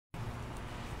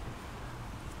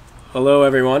Hello,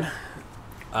 everyone.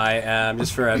 I am,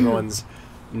 just for everyone's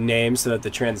name so that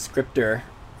the transcriptor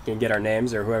can get our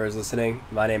names or whoever's listening,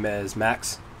 my name is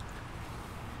Max.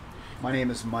 My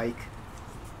name is Mike.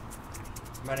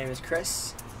 My name is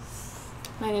Chris.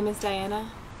 My name is Diana.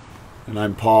 And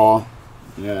I'm Paul,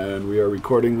 and we are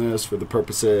recording this for the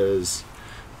purposes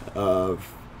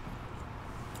of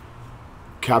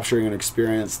capturing an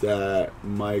experience that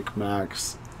Mike,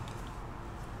 Max,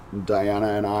 Diana,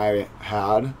 and I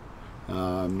had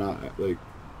not like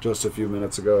just a few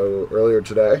minutes ago earlier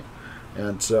today.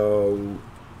 And so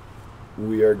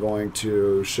we are going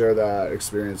to share that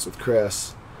experience with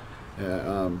Chris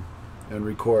and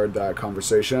record that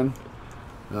conversation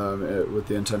with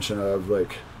the intention of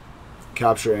like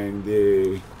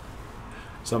capturing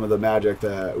some of the magic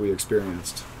that we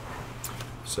experienced.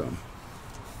 So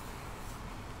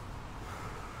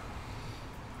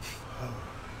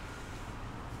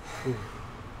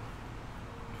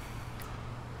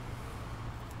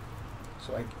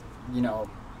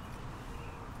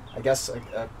I guess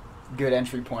a good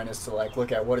entry point is to like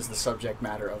look at what is the subject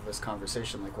matter of this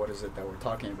conversation, like what is it that we're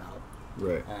talking about,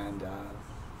 right. And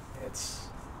it's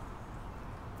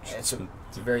a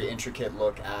very intricate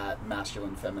look at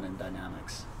masculine-feminine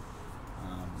dynamics,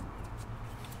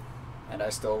 and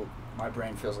my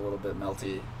brain feels a little bit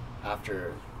melty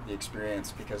after the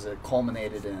experience because it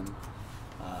culminated in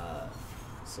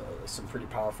some pretty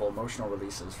powerful emotional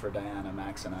releases for Diana,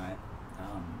 Max, and I.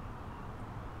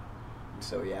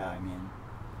 So yeah, I mean,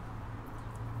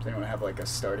 does anyone have like a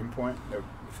starting point that you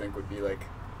think would be like?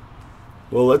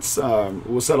 Well, we'll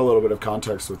set a little bit of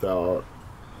context without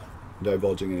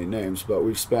divulging any names, but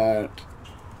we've spent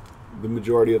the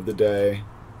majority of the day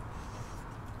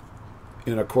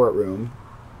in a courtroom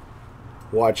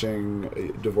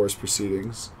watching divorce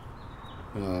proceedings,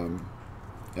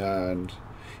 and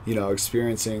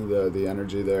experiencing the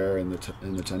energy there and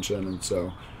the tension, and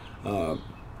so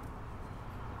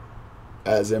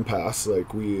as empaths,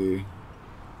 like we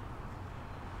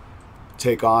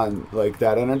take on like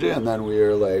that energy, and then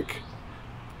we're like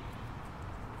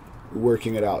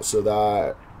working it out. So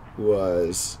that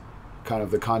was kind of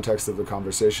the context of the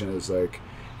conversation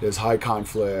is high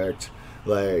conflict,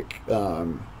 like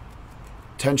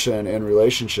tension in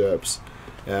relationships,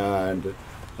 and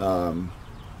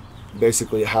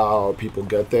basically how people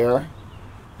get there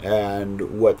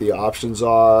and what the options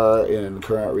are in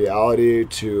current reality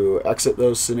to exit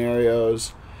those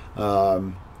scenarios,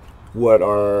 what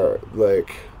are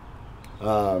like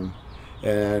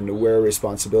and where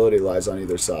responsibility lies on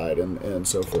either side, and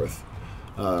so forth,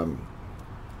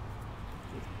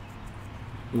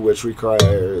 which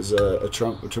requires a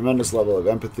tremendous level of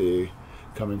empathy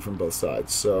coming from both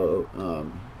sides. So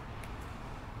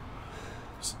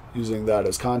using that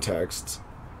as context,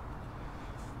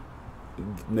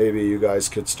 maybe you guys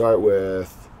could start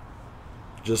with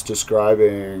just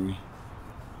describing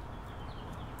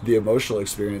the emotional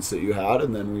experience that you had,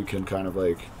 and then we can kind of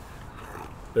like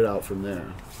it out from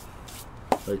there.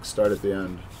 Like start at the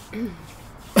end.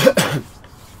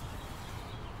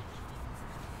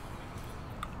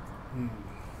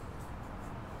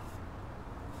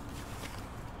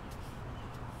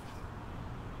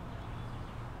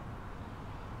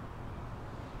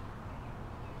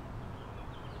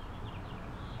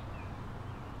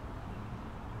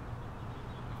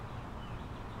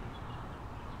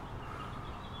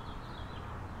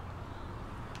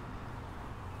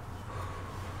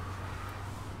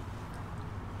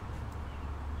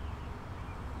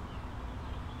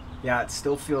 Yeah, it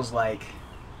still feels like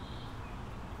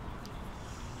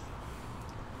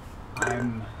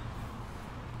I'm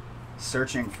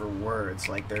searching for words.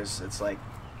 Like it's like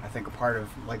I think a part of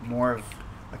like more of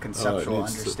a conceptual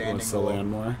understanding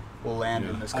will land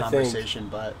in this conversation.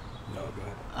 But no, go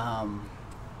ahead.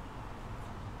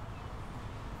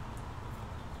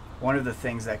 One of the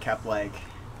things that kept like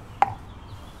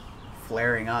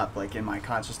flaring up like in my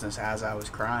consciousness as I was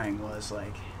crying was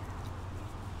like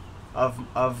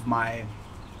of my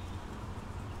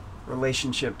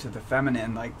relationship to the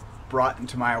feminine, like brought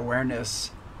into my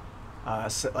awareness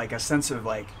like a sense of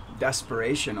like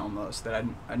desperation almost that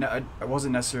I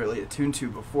wasn't necessarily attuned to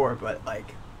before, but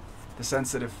like the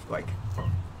sense that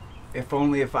if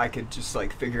only if I could just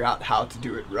like figure out how to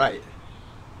do it right,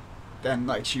 then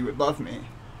like she would love me.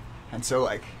 And so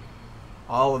like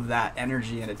all of that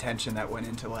energy and attention that went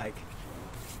into like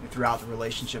throughout the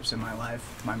relationships in my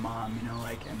life, my mom, and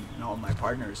all of my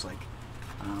partners, like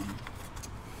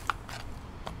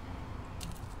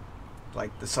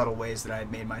the subtle ways that I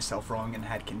had made myself wrong and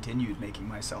had continued making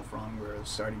myself wrong, where I was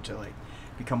starting to like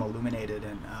become illuminated,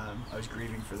 and I was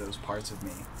grieving for those parts of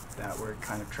me that were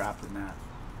kind of trapped in that.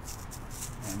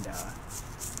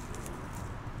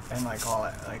 and like all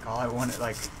I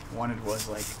wanted was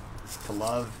like to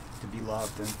love, to be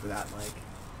loved, and for that like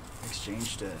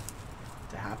exchange to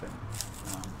happen.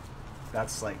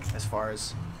 That's like as far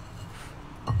as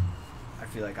I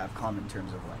feel like I've come in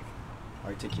terms of like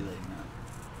articulating that.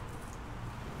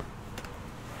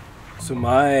 So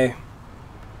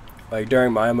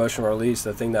during my emotional release,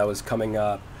 the thing that was coming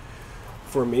up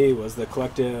for me was the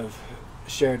collective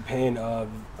shared pain of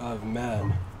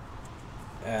men,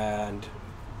 and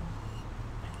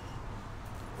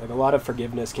like a lot of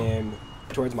forgiveness came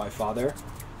towards my father,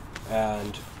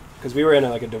 and because we were in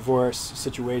a divorce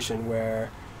situation where,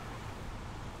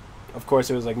 of course,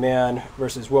 it was like man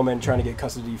versus woman trying to get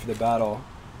custody for the battle,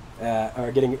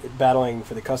 or battling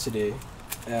for the custody,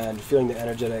 and feeling the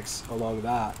energetics along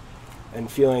that,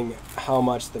 and feeling how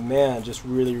much the man just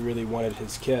really, really wanted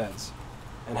his kids,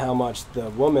 and how much the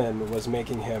woman was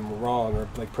making him wrong or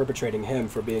like perpetrating him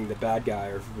for being the bad guy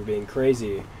or for being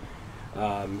crazy,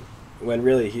 when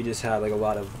really he just had like a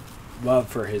lot of love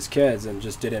for his kids and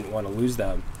just didn't want to lose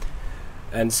them.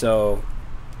 And so,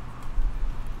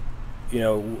 you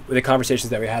know, the conversations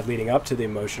that we had leading up to the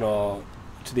emotional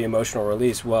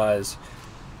release was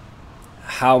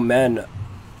how men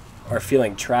are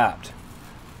feeling trapped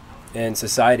in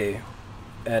society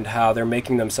and how they're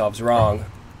making themselves wrong,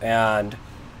 and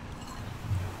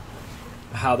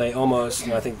how they almost,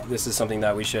 I think this is something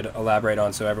that we should elaborate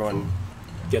on so everyone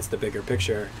gets the bigger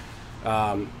picture,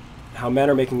 how men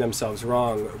are making themselves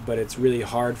wrong, but it's really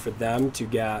hard for them to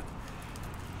get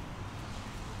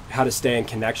how to stay in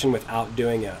connection without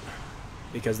doing it,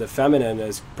 because the feminine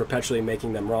is perpetually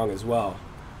making them wrong as well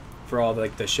for all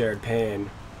the shared pain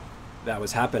that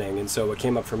was happening. And so what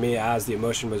came up for me as the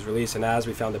emotion was released and as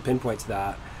we found the pinpoint to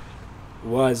that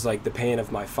was like the pain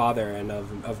of my father and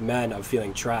of men, of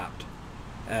feeling trapped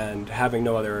and having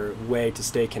no other way to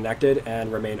stay connected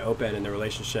and remain open in their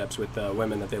relationships with the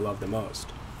women that they love the most.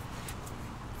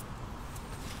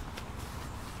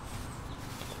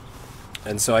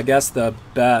 And so I guess I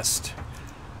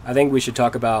think we should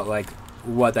talk about like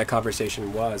what that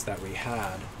conversation was that we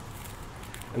had,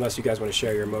 unless you guys want to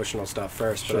share your emotional stuff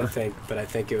first. Sure. But I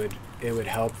think it would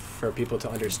help for people to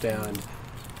understand,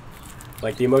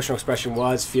 like the emotional expression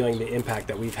was feeling the impact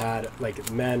that we've had,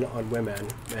 like men on women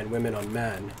and women on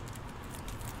men,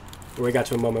 where we got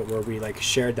to a moment where we like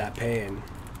shared that pain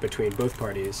between both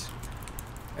parties,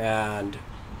 and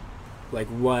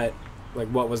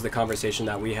what was the conversation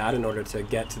that we had in order to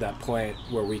get to that point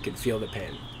where we could feel the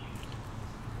pain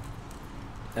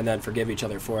and then forgive each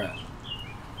other for it.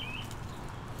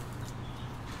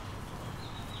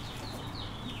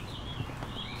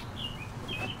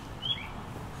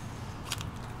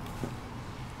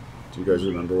 Do you guys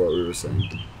remember what we were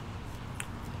saying?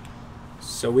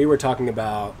 So we were talking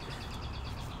about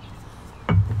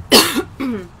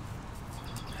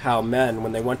how men,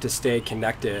 when they want to stay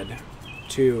connected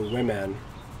to women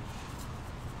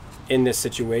in this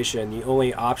situation, the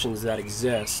only options that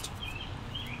exist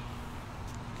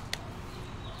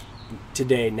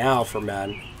today now for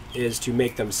men is to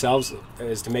make themselves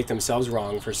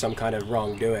wrong for some kind of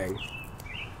wrongdoing.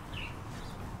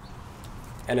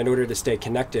 And in order to stay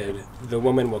connected, the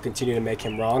woman will continue to make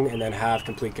him wrong and then have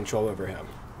complete control over him.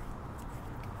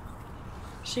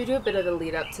 Should we do a bit of a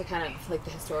lead up to kind of like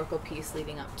the historical piece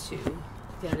leading up to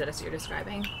the energetics you're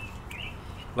describing?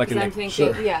 Like in I'm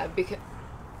thinking, sure. yeah, because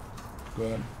Go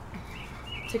ahead.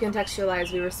 to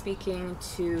contextualize, we were speaking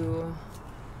to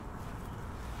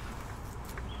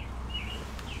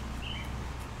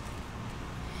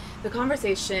the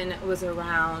conversation was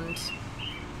around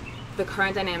the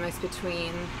current dynamics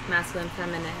between masculine and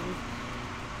feminine,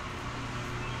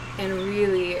 and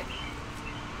really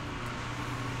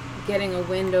getting a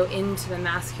window into the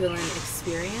masculine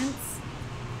experience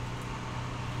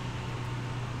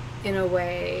in a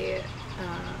way,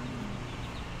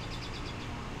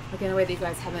 like in a way that you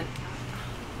guys haven't.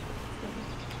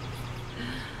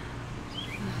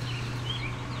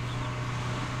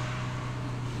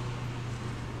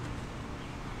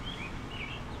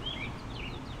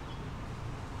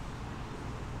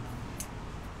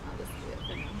 I'll just do it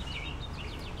for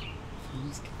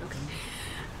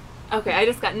now. Okay, I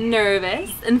just got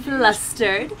nervous and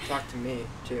flustered. Talk to me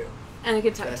too. And I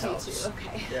could talk That to you helps. too.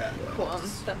 Okay. Yeah. Cool.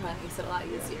 That makes it a lot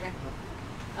easier.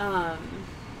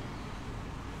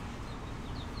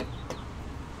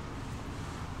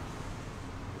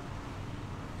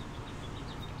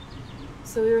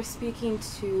 So we were speaking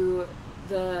to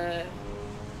the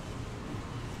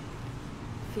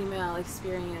female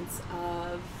experience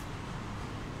of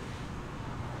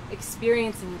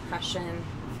experiencing oppression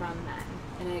from men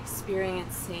and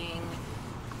experiencing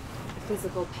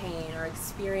physical pain or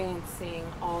experiencing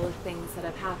all the things that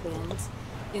have happened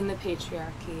in the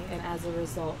patriarchy, and as a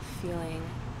result feeling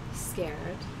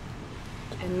scared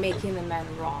and making the men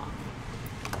wrong.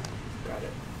 Got it.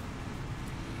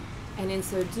 And in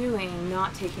so doing,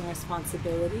 not taking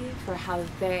responsibility for how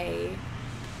they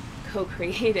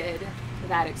co-created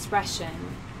that expression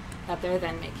that they're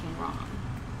then making wrong.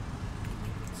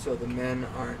 So the men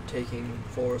aren't taking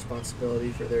full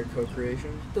responsibility for their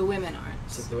co-creation? The women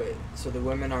aren't. So the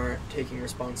women aren't taking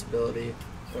responsibility.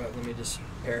 Let me just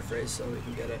paraphrase so we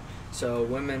can get it. So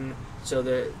women,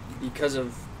 because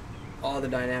of all the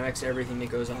dynamics, everything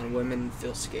that goes on, women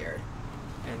feel scared.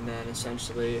 And then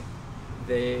essentially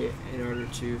they, in order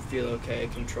to feel okay,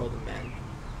 control the men.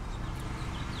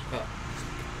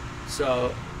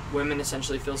 So women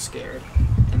essentially feel scared,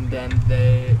 and then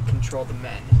they control the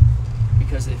men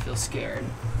because they feel scared,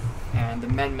 and the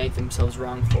men make themselves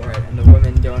wrong for it, and the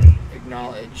women don't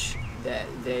acknowledge that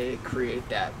they create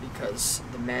that because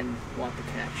the men want the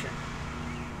connection.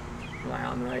 Am I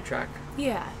on the right track?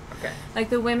 Yeah. Okay. Like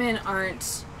the women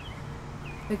aren't,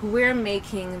 like we're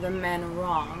making the men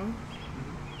wrong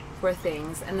for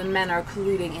things, and the men are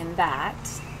colluding in that,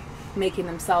 making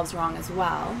themselves wrong as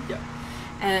well. Yeah.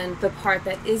 And the part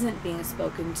that isn't being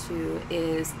spoken to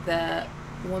is the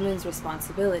woman's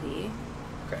responsibility.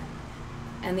 Okay.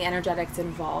 And the energetics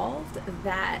involved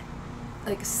that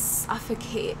like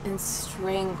suffocate and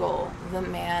strangle the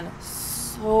man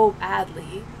so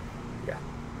badly. Yeah.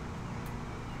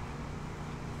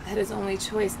 That his only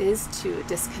choice is to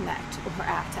disconnect or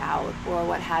act out or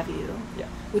what have you. Yeah.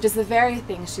 Which is the very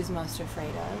thing she's most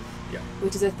afraid of. Yeah.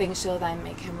 Which is a thing she'll then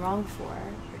make him wrong for.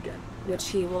 Again. Which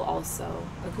he will also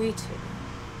agree to.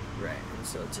 Right. And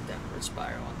so it's a downward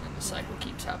spiral, and then the cycle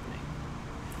keeps happening.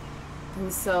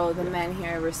 And so the men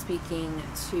here were speaking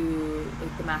to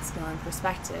like the masculine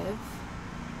perspective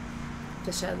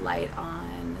to shed light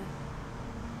on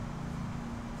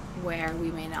where we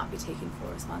may not be taking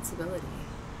full responsibility.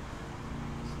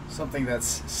 Something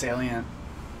that's salient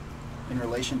in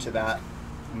relation to that,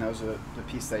 and that was the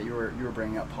piece that you were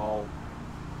bringing up, Paul,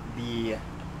 the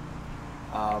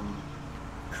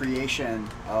creation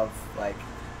of like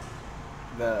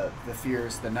the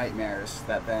fears, the nightmares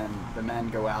that then the men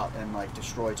go out and like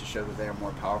destroy to show that they are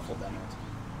more powerful than it,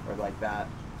 or like that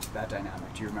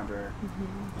dynamic. Do you remember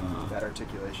that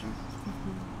articulation?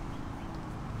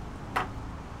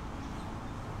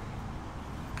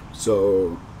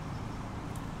 So,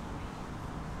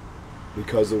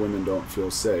 because the women don't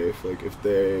feel safe, like if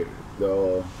they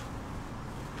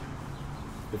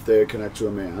connect to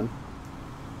a man,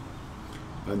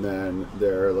 and then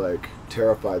they're like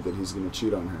terrified that he's going to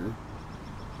cheat on her,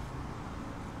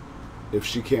 if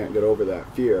she can't get over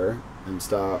that fear and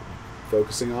stop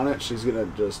focusing on it, she's going to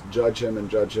just judge him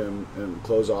and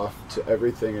close off to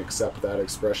everything except that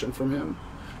expression from him.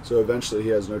 So eventually he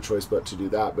has no choice but to do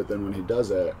that, but then when he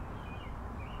does it,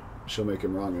 she'll make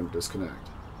him wrong and disconnect.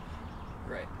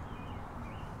 Right.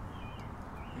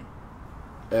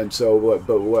 And so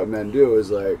what men do is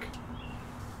like,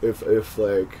 if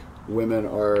like women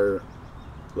are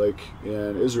like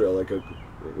in Israel,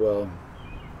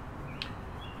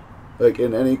 like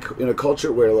in a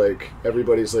culture where like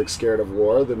everybody's like scared of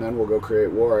war, the men will go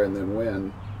create war and then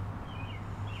win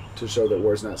to show that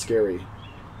war's not scary.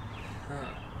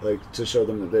 Like to show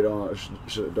them that they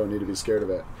don't need to be scared of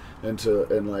it,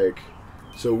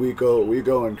 so we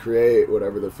go and create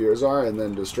whatever the fears are and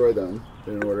then destroy them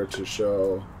in order to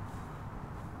show,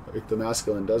 like the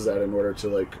masculine does that in order to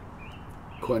like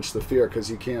quench the fear, because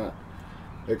he can't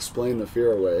explain the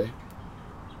fear away.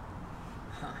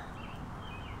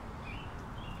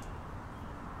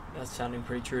 That's sounding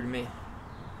pretty true to me,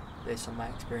 based on my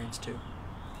experience too.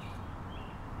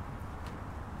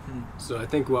 So I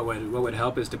think what would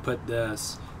help is to put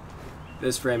this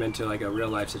frame into like a real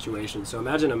life situation. So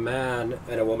imagine a man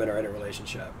and a woman are in a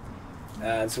relationship.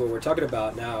 And so what we're talking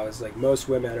about now is like most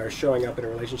women are showing up in a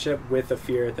relationship with the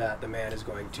fear that the man is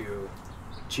going to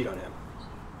cheat on him.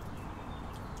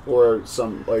 Or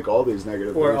some like all these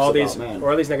negative beliefs about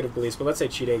men. these negative beliefs. But let's say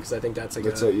cheating, because I think that's like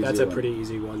that's a pretty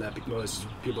easy one that most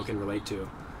people can relate to.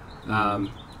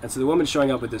 And so the woman's showing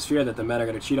up with this fear that the men are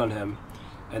going to cheat on him.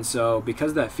 And so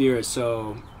because that fear is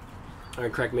so,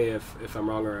 and correct me if I'm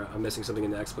wrong or I'm missing something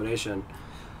in the explanation,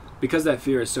 because that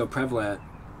fear is so prevalent,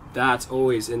 that's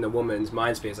always in the woman's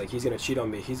mind space. Like, he's going to cheat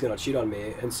on me, he's going to cheat on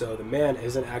me. And so the man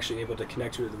isn't actually able to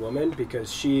connect with the woman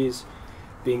because she's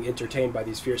being entertained by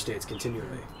these fear states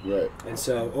continually. Right. And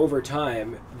so over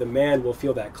time, the man will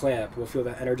feel that clamp, will feel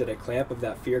that energetic clamp of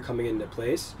that fear coming into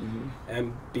place. Mm-hmm.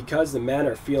 And because the men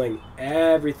are feeling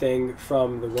everything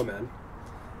from the woman,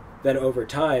 then over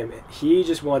time, he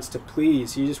just wants to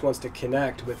please, he just wants to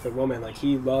connect with the woman. Like,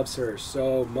 he loves her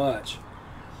so much.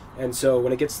 And so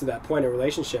when it gets to that point in a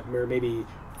relationship where maybe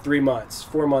 3 months,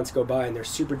 4 months go by and they're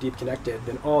super deep connected,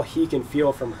 then all he can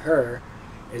feel from her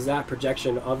is that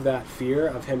projection of that fear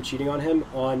of him cheating on him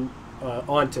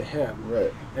onto him.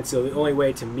 Right. And so the only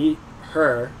way to meet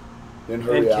her In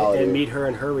her reality. and meet her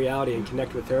in her reality and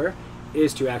connect with her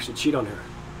is to actually cheat on her.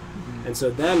 Mm-hmm. And so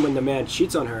then when the man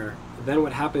cheats on her, then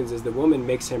what happens is the woman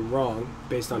makes him wrong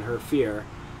based on her fear.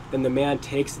 Then the man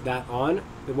takes that on.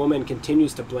 The woman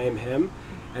continues to blame him.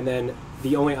 And then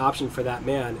the only option for that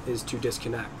man is to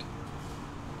disconnect.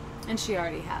 And she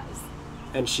already has.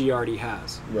 And she already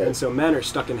has. Right. And so men are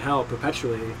stuck in hell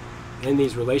perpetually in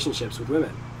these relationships with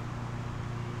women.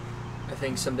 I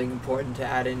think something important to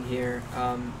add in here,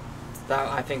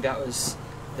 I think that was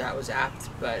apt,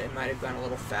 but it might have gone a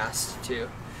little fast too.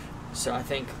 So I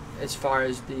think as far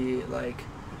as the like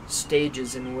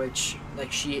stages in which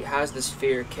like she has this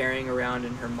fear carrying around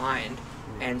in her mind,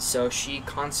 and so she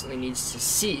constantly needs to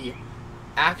see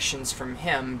actions from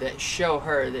him that show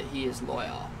her that he is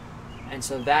loyal. And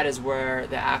so that is where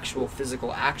the actual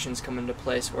physical actions come into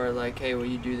place, where like, hey, will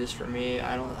you do this for me?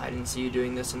 I didn't see you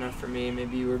doing this enough for me.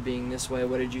 Maybe you were being this way.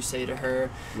 What did you say to her?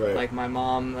 Right. Like my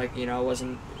mom, like, you know,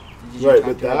 wasn't. Did you Right, talk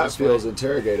but to her that this feels way?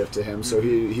 interrogative to him, so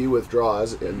he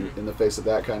withdraws in the face of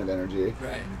that kind of energy.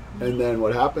 Right. And then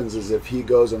what happens is if he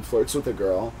goes and flirts with a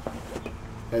girl,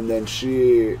 and then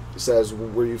she says,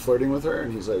 were you flirting with her?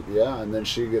 And he's like, yeah. And then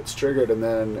she gets triggered, and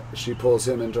then she pulls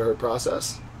him into her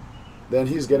process. Then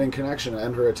he's getting connection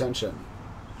and her attention.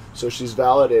 So she's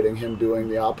validating him doing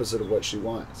the opposite of what she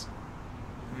wants.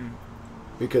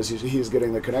 Because he's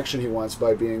getting the connection he wants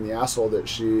by being the asshole that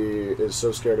she is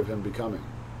so scared of him becoming.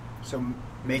 So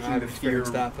making I've the fear.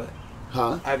 experienced that, but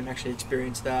Huh? I haven't actually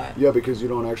experienced that. Yeah, because you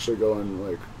don't actually go and,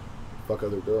 like, fuck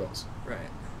other girls. Right.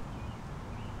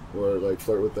 Or, like,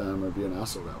 flirt with them or be an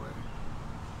asshole that way.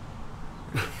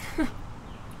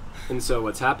 And so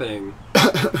what's happening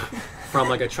from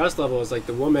like a trust level is like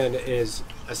the woman is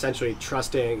essentially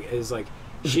trusting, is like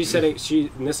she's setting,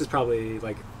 and this is probably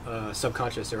like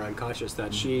subconscious or unconscious,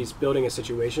 that she's building a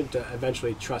situation to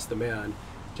eventually trust the man,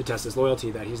 to test his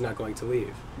loyalty, that he's not going to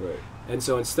leave. Right. And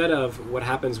so instead of what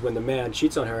happens when the man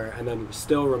cheats on her and then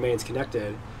still remains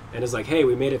connected and is like, hey,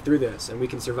 we made it through this and we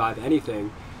can survive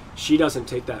anything, she doesn't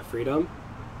take that freedom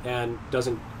and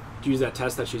doesn't use that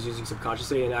test that she's using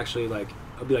subconsciously and actually like,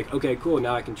 I'll be like, okay, cool,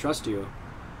 now I can trust you.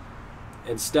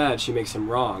 Instead, she makes him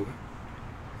wrong.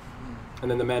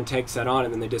 And then the man takes that on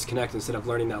and then they disconnect instead of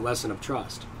learning that lesson of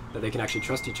trust, that they can actually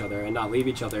trust each other and not leave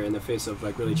each other in the face of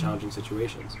like really challenging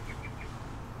situations.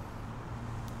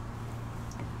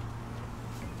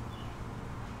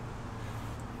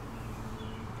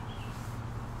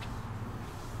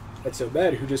 And so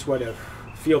men who just want to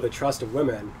feel the trust of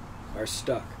women are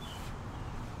stuck.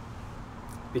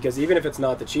 Because even if it's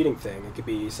not the cheating thing, it could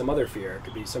be some other fear. It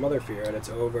could be some other fear, and it's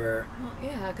over. Well,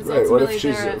 yeah, because Right, what ultimately if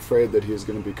she's they're afraid that he's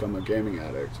going to become a gaming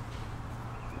addict?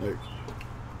 Like,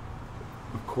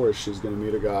 of course she's going to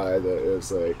meet a guy that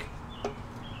is, like,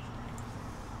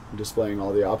 displaying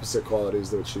all the opposite qualities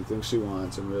that she thinks she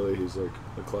wants, and really he's, like,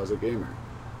 a closet gamer.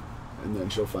 And then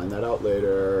she'll find that out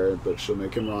later, but she'll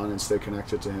make him wrong and stay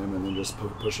connected to him and then just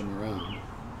push him around.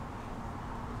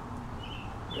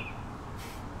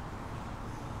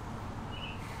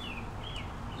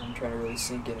 I'm trying to really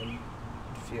sink in and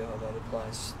feel how that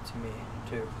applies to me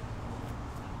too.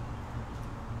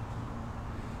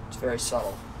 It's very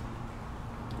subtle.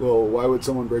 Well, why would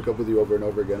someone break up with you over and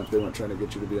over again if they weren't trying to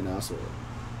get you to be an asshole?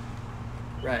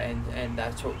 Right, and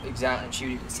that's what exactly, and she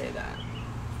would even say that.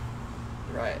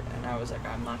 Right, and I was like,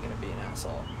 I'm not going to be an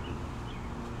asshole.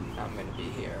 I'm going to be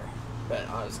here. But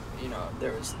I was, you know,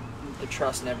 the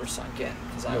trust never sunk in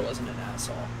because I wasn't an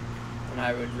asshole. And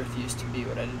I would refuse to be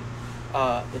what I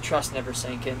did. The trust never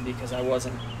sank in because I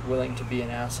wasn't willing to be an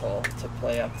asshole to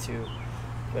play up to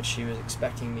what she was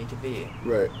expecting me to be.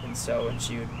 Right. And so when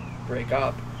she would break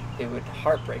up, it would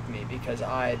heartbreak me because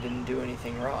I didn't do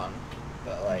anything wrong.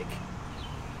 But, like,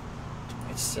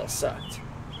 it still sucked.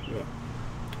 Yeah.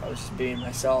 I was just being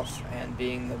myself and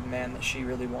being the man that she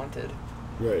really wanted.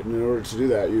 Right, and in order to do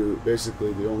that, you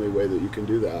basically, the only way that you can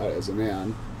do that as a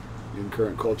man in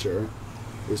current culture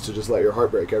is to just let your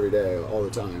heart break every day, all the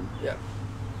time. Yep.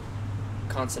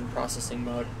 Constant processing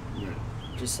mode. Right.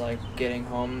 Just like getting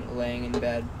home, laying in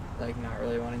bed, like not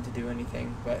really wanting to do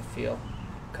anything but feel.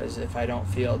 Because if I don't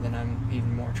feel, then I'm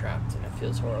even more trapped, and it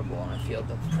feels horrible, and I feel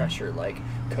the pressure like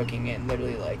cooking in,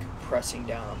 literally like pressing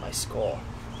down on my skull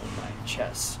and my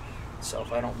chest. So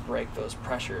if I don't break those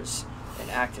pressures and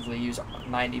actively use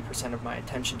 90% of my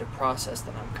attention to process,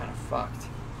 then I'm kind of fucked.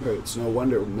 Right. It's no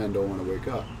wonder men don't want to wake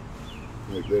up.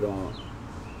 Like, they don't.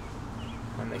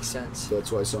 That makes sense.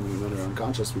 That's why so many men are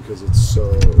unconscious, because it's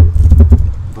so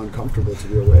uncomfortable to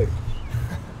be awake.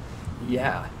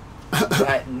 Yeah.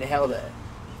 That nailed it.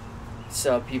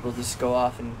 So people just go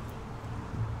off and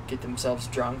get themselves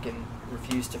drunk and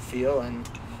refuse to feel and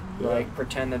like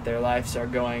pretend that their lives are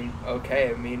going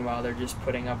okay. Meanwhile, they're just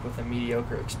putting up with a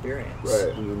mediocre experience.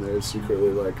 Right, and then they secretly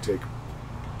like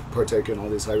partake in all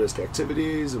these high risk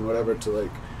activities and whatever to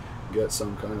like get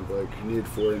some kind of like need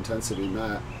for intensity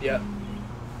met. Yep.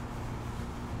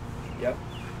 Yep.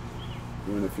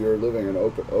 When if you're living an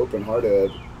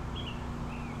open-hearted,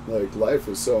 like, life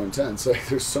is so intense. Like,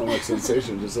 there's so much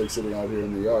sensation just like sitting out here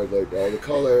in the yard, like all the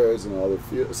colors and all the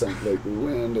like the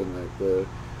wind and like the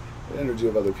energy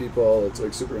of other people. It's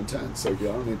like super intense. Like, you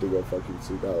don't need to go fucking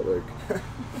sleep out. Like,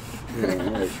 you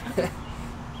know, like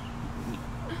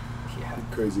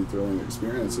crazy thrilling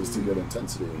experiences to get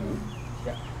intensity. You know.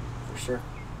 Yeah, for sure.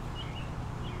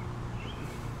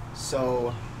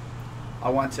 So, I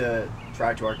want to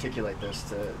try to articulate this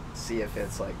to see if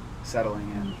it's like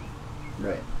settling in.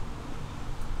 Right.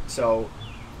 So,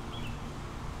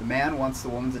 the man wants the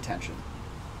woman's attention,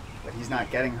 but he's not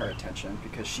getting her attention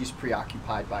because she's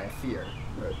preoccupied by a fear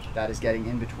that is getting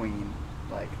in between,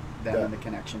 like, them and the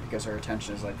connection, because her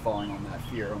attention is like falling on that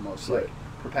fear almost like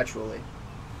perpetually.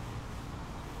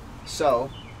 So,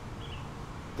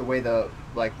 the way the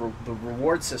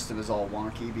reward system is all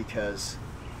wonky because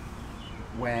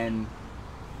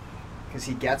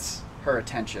he gets her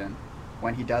attention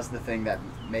when he does the thing that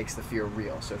makes the fear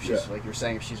real. So if she's, like you're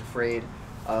saying, if she's afraid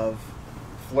of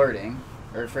flirting,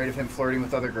 or afraid of him flirting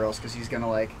with other girls because he's gonna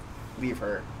like leave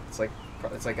her, it's like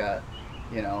a,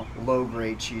 you know, low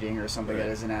grade cheating or something that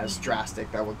isn't as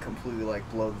drastic, that would completely like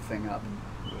blow the thing up.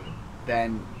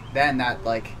 Then that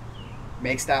like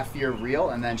makes that fear real,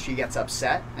 and then she gets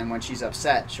upset, and when she's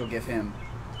upset, she'll give him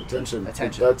attention.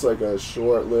 That's like a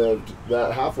short-lived.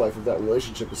 That half-life of that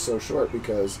relationship is so short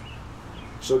because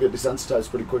she'll get desensitized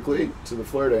pretty quickly to the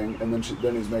flirting, and then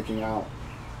he's making out.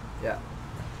 Yeah.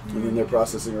 And then they're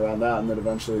processing around that, and then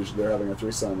eventually they're having a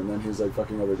threesome, and then he's like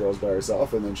fucking other girls by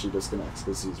herself, and then she disconnects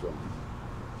because he's running.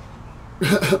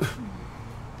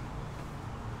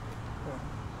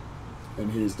 And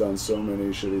he's done so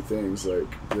many shitty things,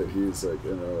 like, that he's like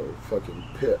in a fucking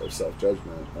pit of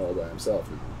self-judgment all by himself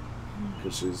now.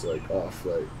 Because she's like off,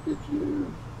 like,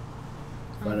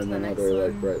 finding another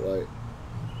like bright light.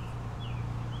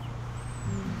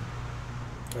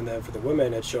 And then for the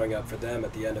women, it's showing up for them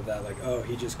at the end of that, like, oh,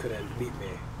 he just couldn't meet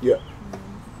me. Yeah.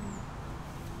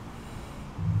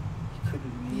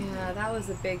 Yeah, that was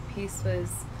a big piece,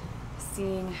 was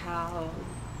seeing how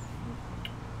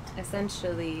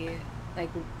essentially like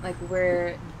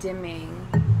we're dimming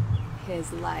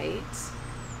his light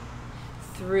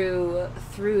through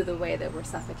the way that we're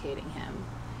suffocating him,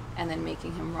 and then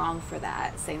making him wrong for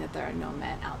that, saying that there are no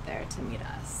men out there to meet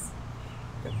us.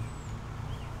 Yep.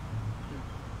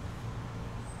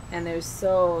 And there's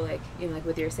so, like, you know, like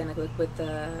what you're saying, like with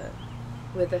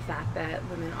the fact that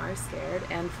women are scared,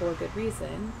 and for good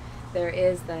reason, there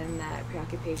is then that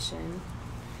preoccupation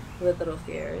with little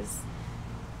fears.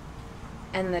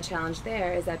 And the challenge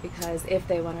there is that because if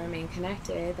they want to remain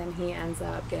connected, then he ends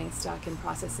up getting stuck in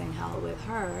processing hell with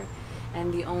her,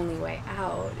 and the only way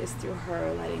out is through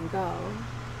her letting go.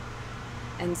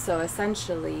 And so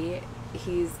essentially,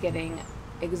 he's getting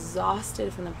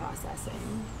exhausted from the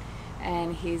processing,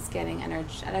 and he's getting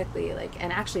energetically, like,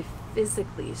 and actually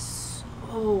physically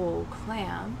so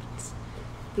clamped,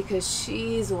 because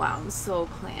she's wound so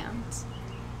clamped,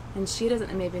 and she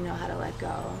doesn't maybe know how to let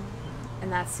go.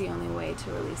 And that's the only way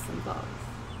to release them both.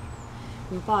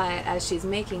 But as she's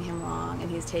making him wrong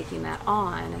and he's taking that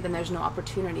on, then there's no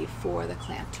opportunity for the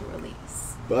clamp to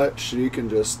release. But she can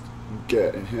just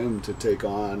get him to take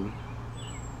on,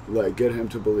 like, get him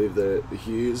to believe that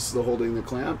he's the holding the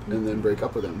clamp, and then break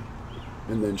up with him.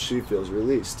 And then she feels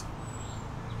released.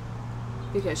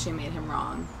 Because she made him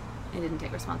wrong and didn't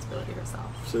take responsibility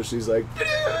herself. So she's like,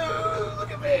 look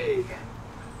at me!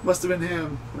 Must have been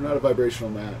him. We're not a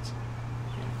vibrational match.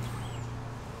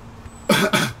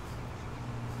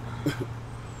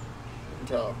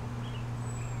 Until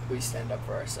we stand up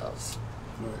for ourselves.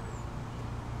 Right.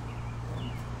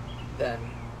 Then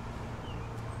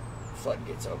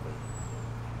floodgates open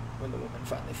when the woman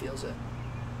finally feels it.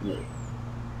 Right.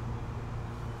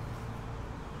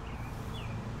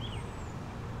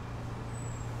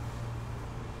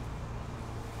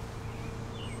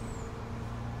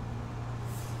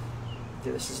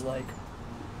 this is like,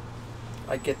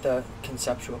 I get the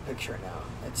conceptual picture now.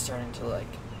 It's starting to like,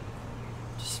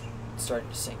 just starting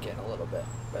to sink in a little bit.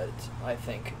 But I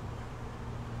think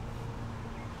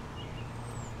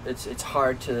it's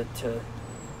hard to the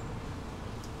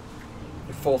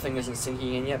full thing isn't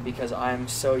sinking in yet because I'm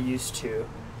so used to,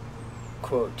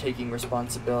 quote, taking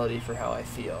responsibility for how I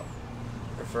feel,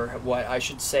 or for what I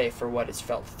should say for what is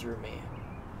felt through me.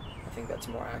 I think that's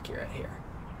more accurate here.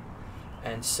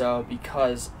 And so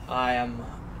because I am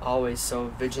always so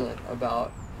vigilant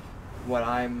about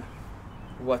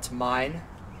what's mine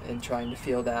and trying to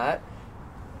feel that,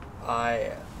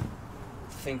 I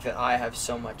think that I have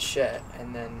so much shit,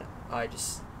 and then I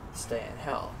just stay in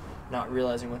hell, not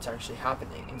realizing what's actually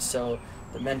happening. And so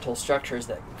the mental structures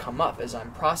that come up as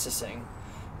I'm processing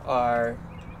are,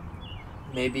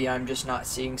 maybe I'm just not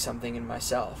seeing something in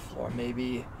myself, or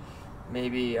maybe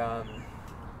I'm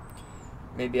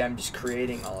just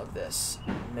creating all of this,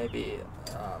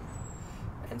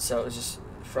 and so it was just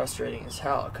frustrating as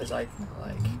hell, because I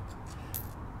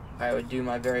would do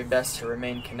my very best to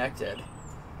remain connected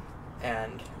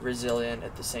and resilient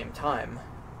at the same time.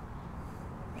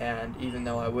 And even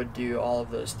though I would do all of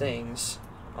those things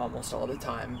almost all the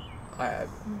time,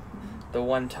 the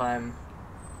one time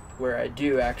where I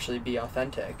do actually be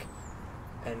authentic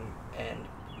and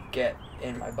get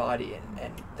in my body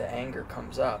and the anger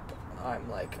comes up, I'm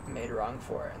like made wrong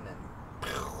for it, and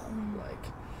then like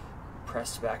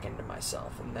pressed back into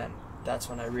myself. And then that's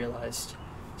when I realized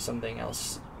something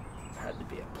else had to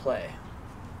be at play,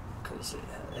 because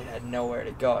it had nowhere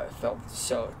to go. It felt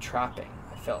so trapping.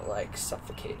 I felt like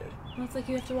suffocated. Well, it's like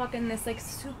you have to walk in this like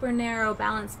super narrow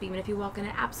balance beam, and if you walk in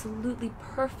it absolutely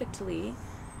perfectly,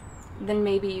 then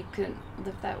maybe you could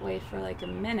live that way for like a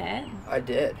minute. I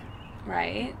did.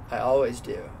 Right? I always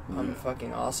do. I'm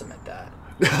fucking awesome at that.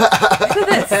 So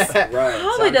this Right. probably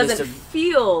So I'm doesn't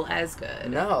feel as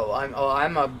good. No,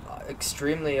 I'm a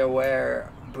extremely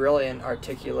aware, brilliant,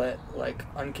 articulate, like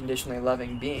unconditionally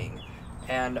loving being,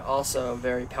 and also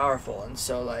very powerful. And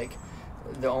so like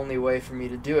the only way for me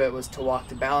to do it was to walk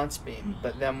the balance beam.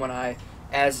 But then when I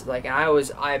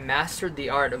mastered the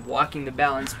art of walking the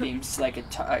balance beams like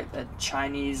a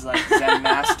Chinese like Zen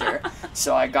master.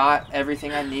 So I got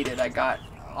everything I needed. I got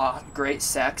great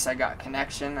sex, I got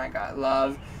connection, I got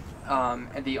love,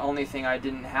 and the only thing I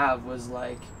didn't have was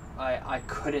like I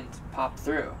couldn't pop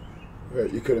through.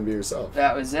 Right, you couldn't be yourself.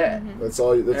 That was it. Mm-hmm. That's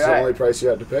all. That's the only price you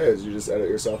had to pay, is you just edit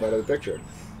yourself out of the picture,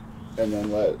 and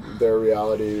then let their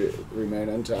reality remain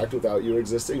intact without you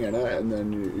existing in it, and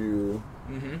then you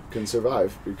can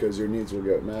survive because your needs will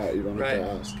get met. You don't have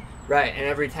to ask. Right, and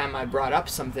every time I brought up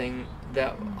something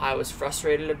that I was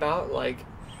frustrated about, like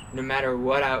no matter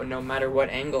what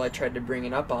angle I tried to bring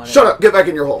it up on, Shut up! Get back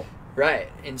in your hole. Right,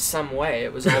 in some way,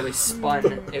 it was always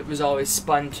spun. It was always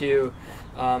spun to.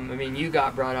 I mean, you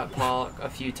got brought up, Paul, a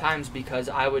few times because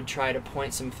I would try to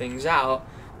point some things out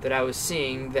that I was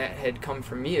seeing that had come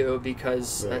from you,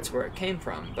 because that's where it came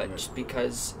from. But just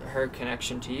because her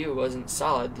connection to you wasn't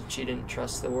solid, that she didn't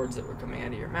trust the words that were coming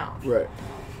out of your mouth. Right.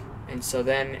 And so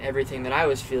then everything that I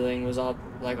was feeling was all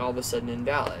of a sudden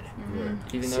invalid. Right.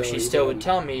 Even though she still would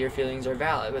tell me your feelings are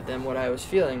valid, but then what I was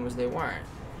feeling was they weren't.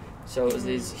 So it was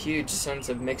these huge sense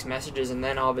of mixed messages, and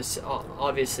then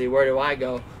obviously where do I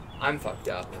go? I'm fucked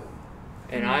up,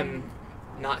 and I'm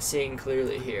not seeing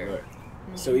clearly here.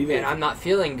 Right. So even I'm not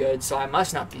feeling good, so I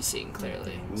must not be seeing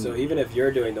clearly. So even if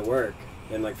you're doing the work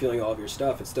and like feeling all of your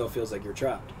stuff, it still feels like you're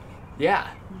trapped. Yeah,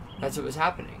 that's what was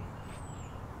happening.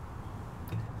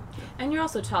 And you're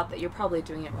also taught that you're probably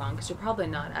doing it wrong because you're probably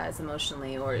not as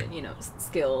emotionally or,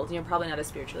 skilled. And you're probably not as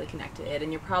spiritually connected.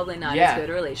 And you're probably not as good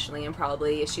relationally. And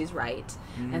probably she's right.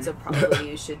 Mm-hmm. And so probably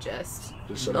you should just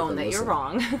own that you're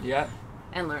wrong. Yep.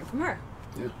 And learn from her.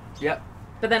 Yeah. Yep.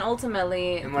 But then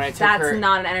ultimately, that's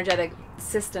not an energetic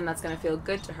system that's going to feel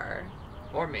good to her.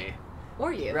 Or me.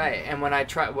 Or you. Right. And when I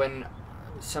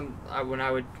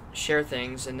would share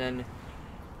things and then,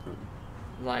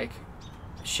 like,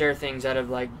 share things out of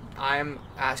like I'm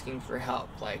asking for help,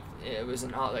 like it was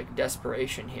not like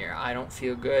desperation here. I don't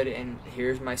feel good, and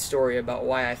here's my story about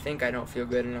why I think I don't feel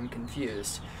good, and I'm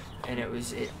confused. And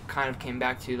it kind of came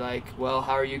back to like, well,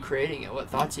 how are you creating it? What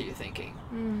thoughts are you thinking?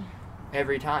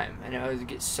 Every time, and I would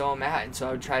get so mad, and so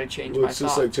I would try to change my thoughts. It's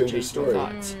just like change your story.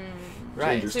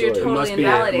 Right. So you're totally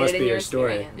invalidated in your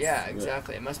story. experience. Yeah,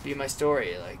 exactly. It must be my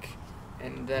story, like,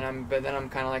 and then I'm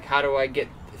kind of like, how do I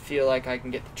feel like I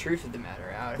can get the truth of the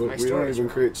matter out? But we don't even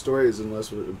create stories unless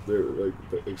they're like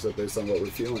except based on what we're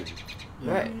feeling.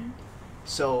 Right.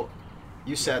 So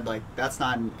you said like that's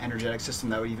not an energetic system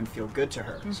that would even feel good to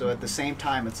her. So at the same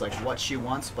time, it's like what she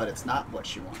wants, but it's not what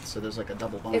she wants. So there's like a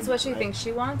double bond. It's what she right? thinks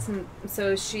she wants, and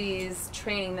so she's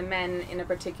training the men in a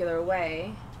particular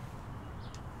way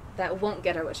that won't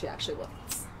get her what she actually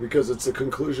wants. Because it's a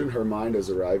conclusion her mind has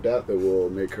arrived at that will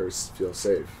make her feel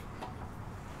safe.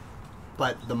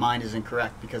 But the mind is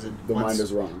incorrect because The mind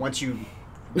is wrong. Once you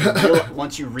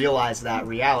once you realize that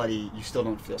reality, you still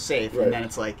don't feel safe, Right. and then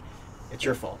it's like it's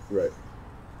your fault. Right.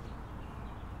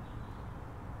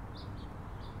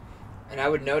 And I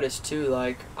would notice too,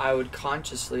 like I would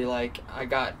consciously, like I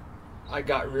got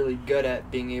really good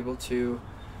at being able to,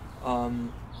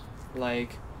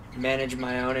 like manage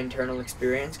my own internal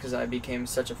experience because I became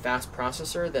such a fast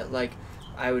processor that like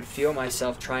I would feel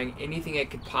myself trying anything I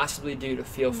could possibly do to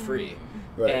feel free.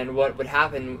 Right. And what would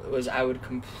happen was I would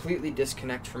completely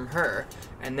disconnect from her,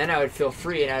 and then I would feel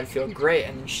free and I'd feel great,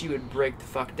 and then she would break the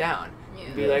fuck down.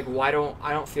 And be like, I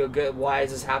don't feel good. Why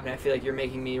is this happening? I feel like you're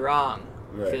making me wrong.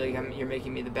 Right. I feel like you're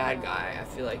making me the bad guy. I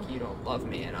feel like you don't love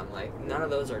me, and I'm like, none of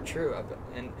those are true.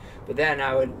 But then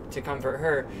I would, to comfort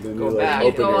her, Then go you, back,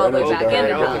 open Go your all the way energy back back in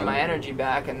and again. open my energy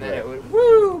back, and then it would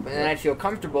woo, and then I'd feel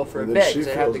comfortable for a And then bit she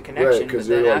because I'd have the feels- connection. Right, because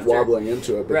but then you're like after, wobbling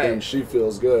into it, but then Right. she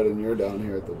feels good and you're down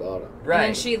here at the bottom. right, And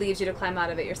then she leaves you to climb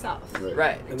out of it yourself. Right.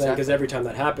 right, And then, exactly. because every time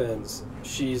that happens,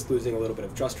 she's losing a little bit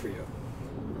of trust for you.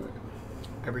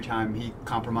 Every time he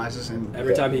compromises and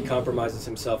Every Yeah. time he compromises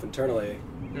himself internally,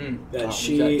 Mm. then Oh, that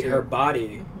too.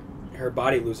 her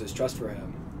body loses trust for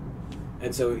him.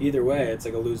 And so either way, it's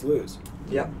like a lose-lose.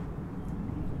 Yep.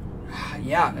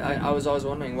 Yeah, I was always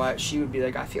wondering why she would be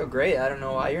like, I feel great. I don't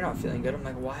know why you're not feeling good. I'm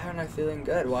like, why aren't I feeling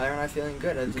good? Why aren't I feeling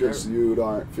good? I Because never- you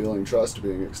aren't feeling trust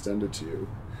being extended to you.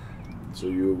 So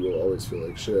you will always feel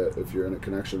like shit if you're in a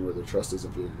connection where the trust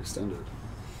isn't being extended.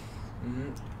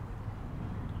 Mhm.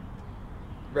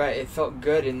 Right, it felt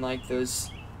good in like those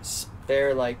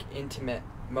spare, like intimate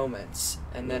moments,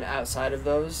 and then outside of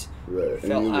those, Right.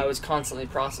 I was constantly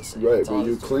processing. Right, That's all but I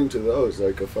you was cling to those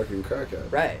like a fucking crackhead. doing.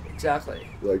 Right, exactly.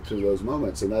 Like to those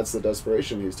moments. And that's the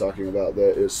desperation he's talking about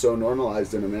that is so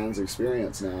normalized in a man's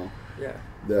experience now Yeah.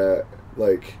 that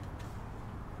like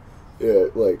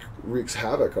it like wreaks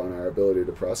havoc on our ability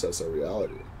to process our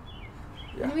reality.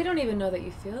 Yeah. And we don't even know that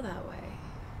you feel that way.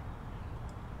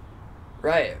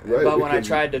 Right. Right, But when I because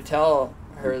tried to tell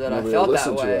her that I nobody felt that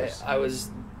listened to way, us. I was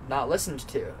not listened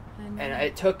to. And And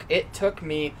it took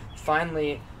me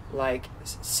finally like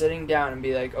sitting down and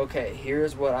be like, okay,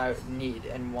 here's what I need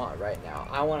and want right now.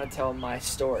 I want to tell my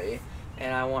story,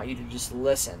 and I want you to just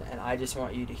listen, and I just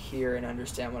want you to hear and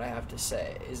understand what I have to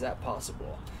say. Is that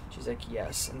possible? She's like,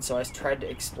 yes. And so I tried to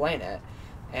explain it,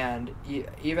 and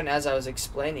even as I was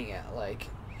explaining it, like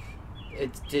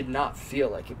it did not feel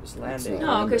like it was landing.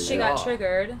 no, because she at got all.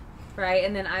 triggered, right?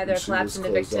 And then either And she collapsed just into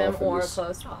closed victim off and or just-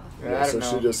 closed off. Yeah, Yeah, I so don't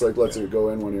she know. just like lets it go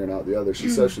in one ear and out the other. She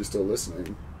says she's still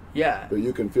listening, Yeah. but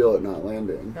you can feel it not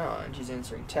landing. No, and she's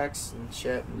answering texts and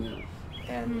shit. Yeah.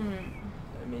 And Hmm.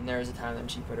 I mean, there was a time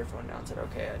that she put her phone down and said,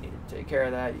 okay, I need to take care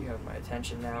of that. You have my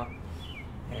attention now.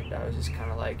 And I was just kind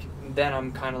of like, then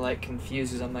I'm kind of like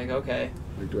confused because I'm like, okay,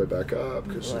 Like, do I back up?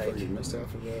 Because she Like- fucking missed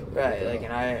half of it. right, like,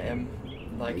 and I am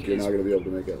like, Like, you're is- not going to be able to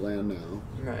make it land now.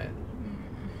 right.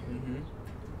 Mm-hmm.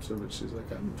 So, but she's like,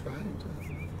 I'm trying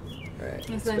to. Right.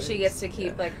 And so then she gets to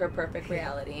keep Yeah. like her perfect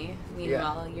reality.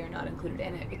 Meanwhile, you're not included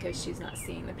in it because she's not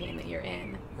seeing the pain that you're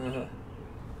in, Uh-huh.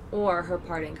 or her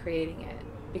part in creating it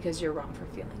because you're wrong for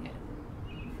feeling it.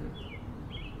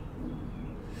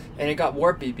 And it got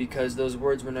warpy because those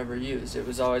words were never used. It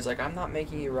was always like, I'm not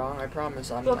making you wrong. I promise.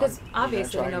 I'm Well, because I'm,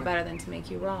 obviously we trying know to-" better than to make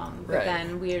you wrong, but Right.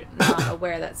 then we're not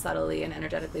aware that subtly and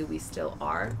energetically we still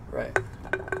are. Right.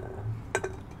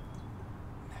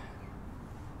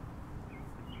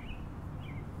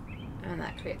 And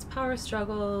that creates power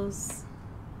struggles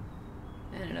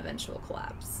and an eventual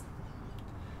collapse.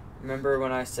 Remember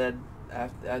when I said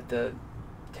at the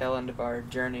tail end of our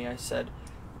journey, I said,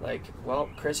 like, well,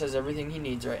 Chris has everything he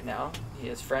needs right now. He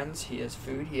has friends, he has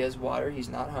food, he has water, he's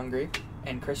not hungry,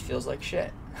 and Chris feels like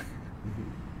shit.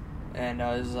 And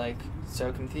I was like,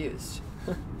 so confused.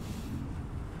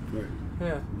 Right.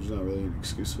 Yeah, There's not really an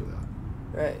excuse for that.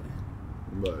 right.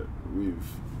 But we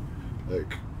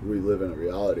live in a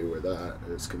reality where that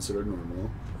is considered normal,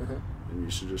 Uh-huh. and you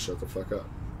should just shut the fuck up.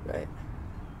 Right.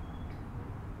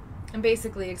 And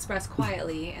basically express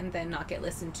quietly and then not get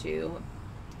listened to,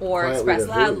 or Quietly express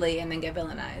to who? loudly and then get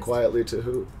villainized. Quietly to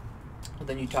who? Well,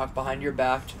 then you talk behind your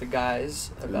back to the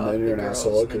guys And about then you're the an girls,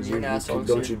 asshole and then because you're an asshole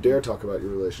don't 'cause you dare talk about your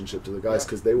relationship to the guys Yeah.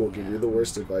 because they will give you the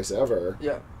worst advice ever.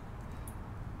 Yeah.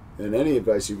 And any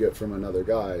advice you get from another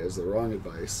guy is the wrong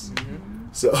advice. Mm-hmm.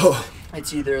 So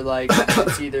It's either like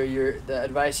the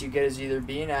advice you get is either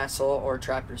be an asshole or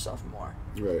trap yourself more.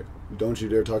 right, don't you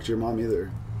dare talk to your mom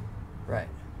either, Right.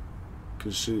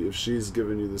 because if she's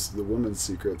giving you the woman's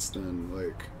secrets, then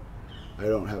like I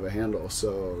don't have a handle,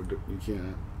 so you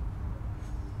can't.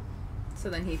 So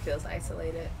then he feels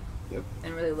isolated. Yep.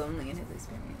 And really lonely in his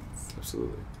experience.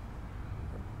 Absolutely.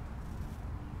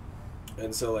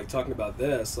 And so, like, talking about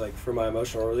this, like, for my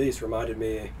emotional release reminded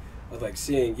me of, like,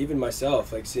 seeing, even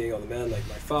myself, like, seeing all the men, like,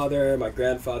 my father, my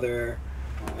grandfather,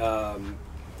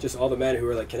 just all the men who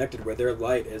are, like, connected where their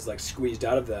light is, like, squeezed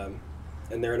out of them,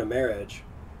 and they're in a marriage,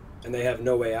 and they have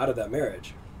no way out of that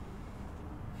marriage.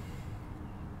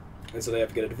 And so they have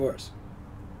to get a divorce.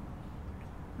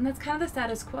 And that's kind of the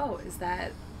status quo, is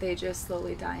that they just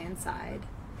slowly die inside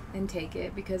and take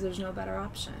it because there's no better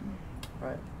option.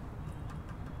 Right.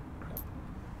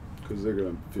 Because they're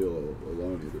going to feel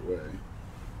alone either way.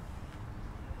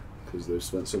 Because they've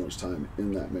spent so much time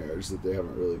in that marriage that they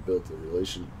haven't really built the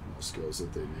relational skills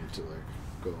that they need to, like,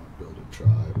 go and build a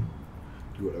tribe,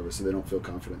 do whatever. So they don't feel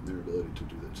confident in their ability to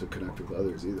do that, to connect with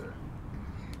others either.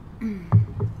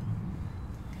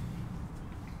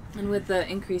 And with the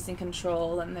increase in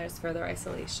control, then there's further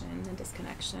isolation and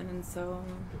disconnection. And so,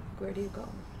 where do you go?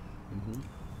 Mm-hmm.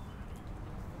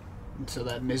 And so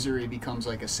that misery becomes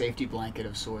like a safety blanket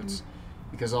of sorts,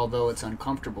 because although it's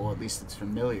uncomfortable, at least it's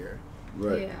familiar.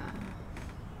 Right. Yeah.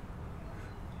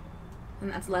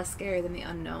 And that's less scary than the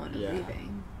unknown of Yeah.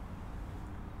 leaving.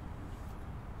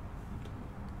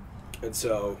 And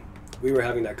so we were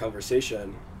having that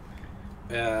conversation,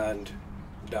 and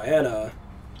Diana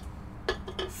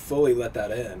fully let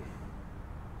that in.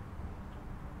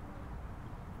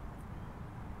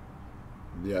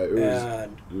 Yeah, it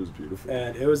was beautiful.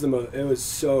 And it was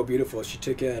so beautiful. She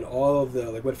took in all of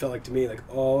the, like, what felt like to me, like,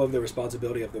 all of the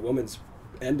responsibility of the woman's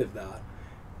end of that.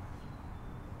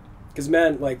 Because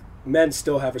men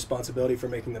still have responsibility for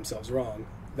making themselves wrong.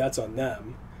 That's on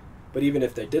them. But even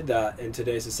if they did that in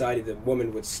today's society, the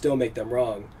woman would still make them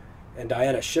wrong. And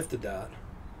Diana shifted that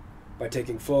by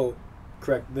taking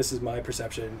this is my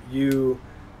perception, you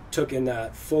took in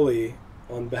that fully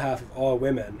on behalf of all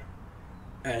women,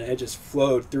 and it just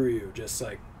flowed through you, just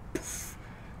like poof.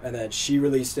 And then she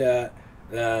released it,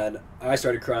 then I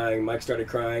started crying, Mike started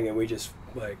crying, and we just,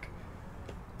 like,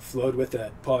 flowed with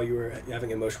it. Paul, you were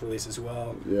having emotional release as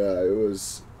well. Yeah, it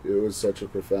was such a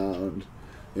profound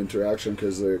interaction,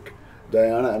 because, like,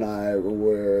 Diana and I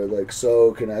were, like,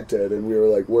 so connected, and we were,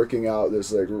 like, working out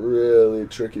this, like, really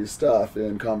tricky stuff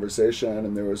in conversation,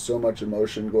 and there was so much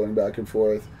emotion going back and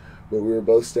forth, but we were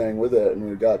both staying with it, and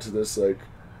we got to this, like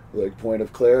point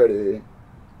of clarity,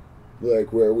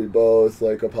 like, where we both,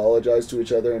 like, apologized to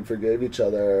each other and forgave each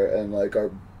other, and, like,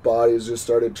 our bodies just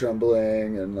started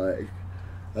trembling, and, like,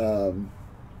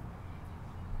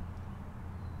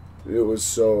 it was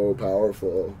so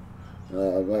powerful.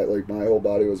 My whole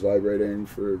body was vibrating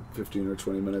for 15 or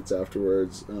 20 minutes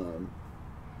afterwards,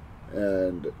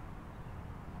 and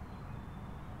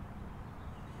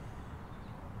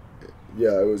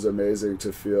yeah, it was amazing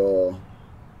to feel,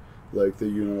 like, the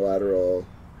unilateral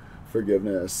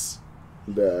forgiveness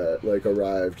that, like,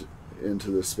 arrived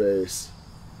into the space,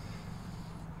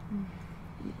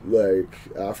 like,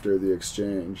 after the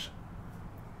exchange.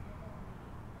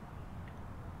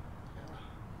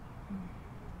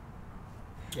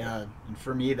 Yeah, and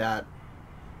for me that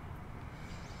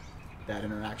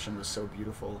interaction was so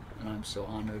beautiful, and I'm so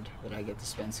honored that I get to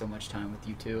spend so much time with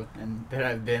you two, and that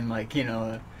I've been, like,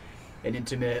 an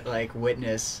intimate, like,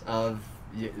 witness of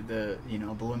the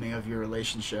blooming of your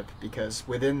relationship, because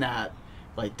within that,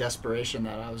 like, desperation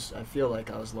that I feel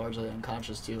like I was largely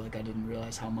unconscious to, like, I didn't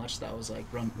realize how much that was, like,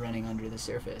 running under the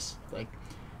surface. Like,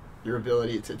 your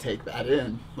ability to take that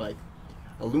in, like,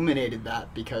 illuminated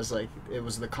that, because, like, it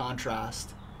was the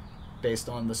contrast based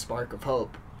on the spark of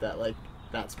hope that, like,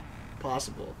 that's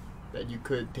possible, that you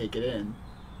could take it in,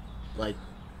 like,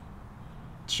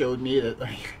 showed me that,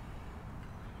 like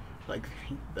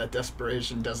that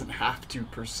desperation doesn't have to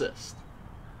persist.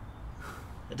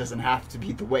 It doesn't have to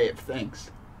be the way it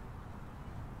thinks.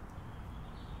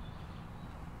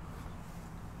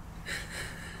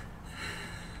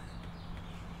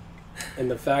 And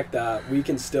the fact that we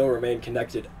can still remain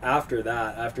connected after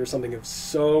that, after something of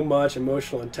so much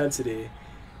emotional intensity.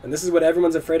 And this is what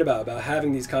everyone's afraid about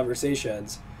having these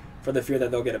conversations, for the fear that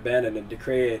they'll get abandoned, and to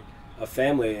create a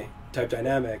family type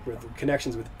dynamic with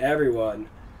connections with everyone,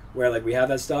 where, like, we have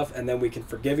that stuff and then we can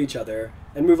forgive each other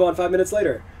and move on 5 minutes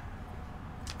later,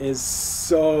 is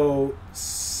so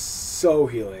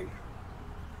healing.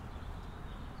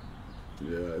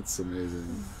 Yeah, it's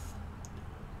amazing.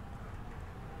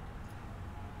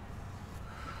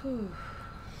 Whew.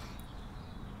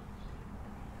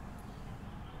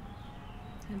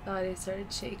 My body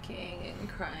started shaking and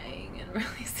crying and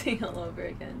releasing all over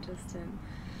again, just in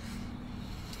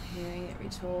hearing it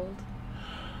retold.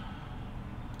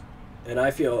 And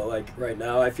I feel like right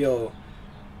now, I feel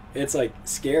it's like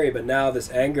scary, but now this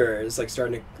anger is like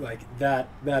starting to, like, that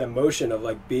emotion of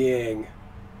like being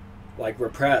like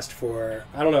repressed for,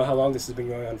 I don't know how long this has been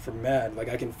going on for men. Like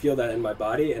I can feel that in my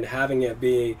body, and having it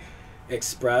be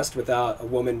expressed without a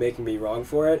woman making me wrong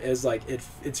for it is like,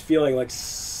 it's feeling like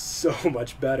so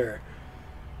much better.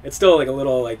 It's still like a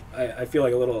little, like, I feel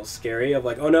like a little scary of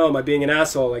like, oh no, am I being an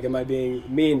asshole? Like, am I being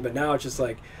mean? But now it's just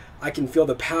like, I can feel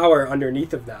the power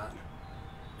underneath of that.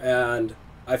 And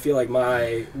I feel like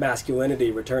my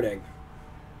masculinity returning.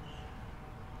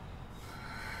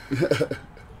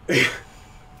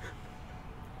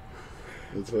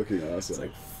 That's fucking awesome. It's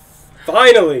like,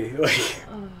 finally! Like,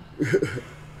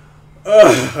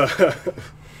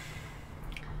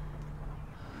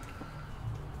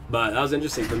 But that was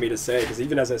interesting for me to say, because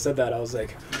even as I said that, I was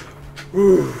like,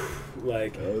 whew,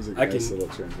 like, That was a nice little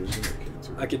transition that came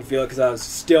through. I can feel it because I was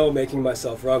still making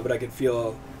myself wrong, but I could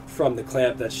feel from the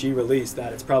clamp that she released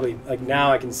that it's probably, like,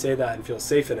 now I can say that and feel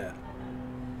safe in it.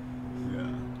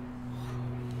 Yeah.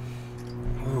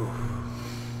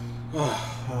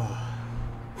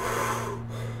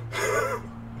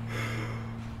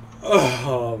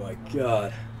 Oh my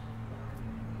god.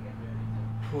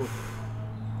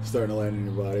 Starting to land in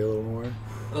your body a little more.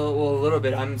 Well, a little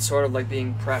bit. I'm sort of like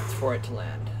being prepped for it to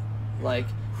land. Like,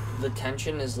 the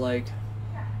tension is like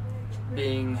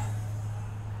being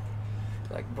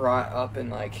like brought up and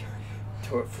like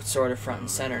sort of front and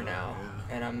center now.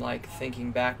 And I'm like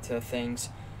thinking back to things.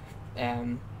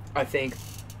 And I think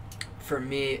for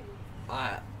me,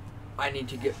 I need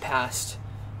to get past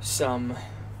some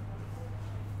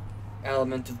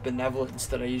element of benevolence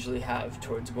that I usually have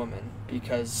towards women,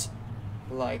 because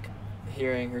like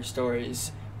hearing her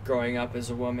stories growing up as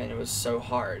a woman, it was so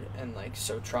hard and like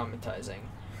so traumatizing.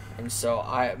 And so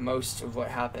most of what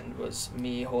happened was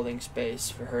me holding space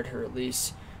for her to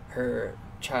release her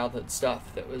childhood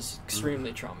stuff that was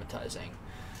extremely traumatizing.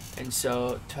 And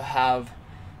so to have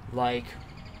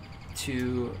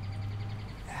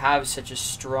such a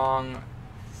strong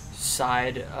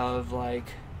side of like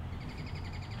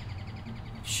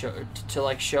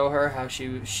show her how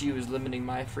she was limiting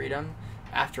my freedom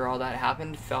after all that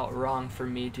happened felt wrong for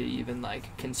me to even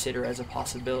like consider as a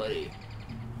possibility.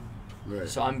 Right.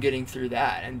 So I'm getting through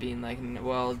that and being like,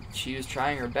 well, she was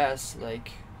trying her best,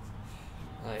 like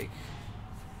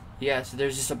yeah, so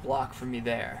there's just a block for me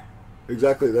there.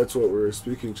 Exactly, that's what we were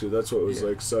speaking to. That's what was Yeah.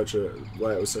 like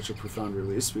why it was such a profound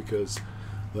release, because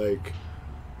like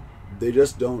they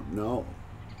just don't know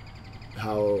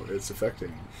how it's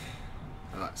affecting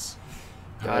us.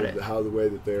 Got it. How the way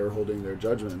that they are holding their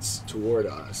judgments toward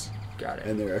us Got it.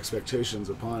 and their expectations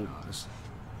upon us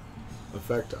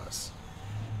affect us.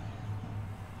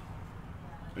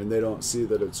 And they don't see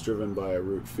that it's driven by a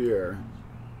root fear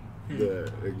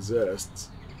that exists.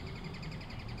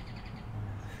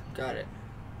 Got it.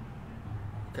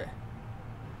 Okay.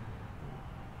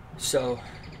 So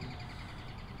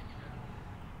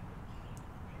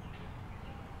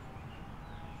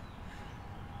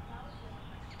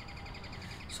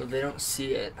they don't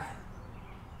see it.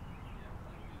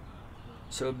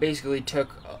 So it basically took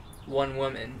one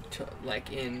woman to,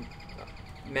 like, in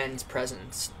men's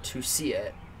presence to see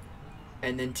it,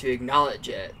 and then to acknowledge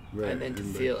it, Right, and then to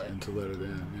feel it. And to let it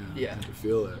in, Yeah. and to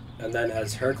feel it. And then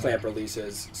as her clamp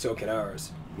releases, so can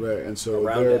ours. Right, and so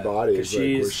Around their it. bodies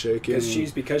like, were shaking.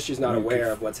 Because she's not We aware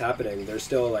could- of what's happening, there's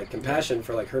still like compassion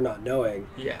for like her not knowing.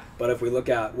 Yeah. But if we look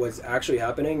at what's actually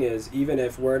happening, is even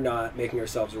if we're not making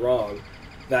ourselves wrong,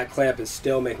 that clamp is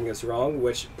still making us wrong,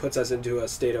 which puts us into a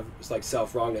state of like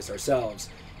self-wrongness ourselves,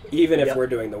 even if Yep. we're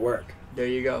doing the work. There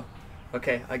you go.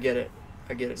 Okay, I get it.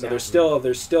 So now.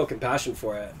 there's still compassion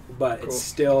for it, but Cool. it's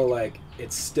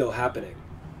still happening.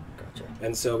 Gotcha.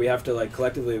 And so we have to like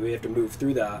collectively we have to move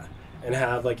through that and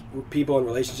have like people in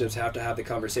relationships have to have the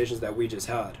conversations that we just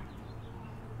had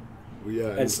Yeah,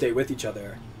 and stay with each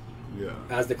other yeah.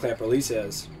 as the clamp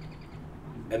releases,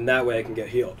 and that way it can get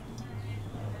healed.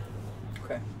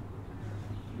 Okay.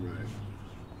 Right.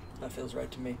 That feels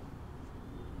right to me.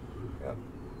 Yep.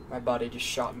 My body just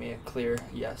shot me a clear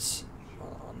yes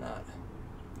on that.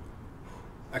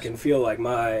 I can feel like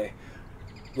my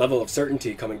level of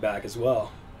certainty coming back as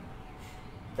well,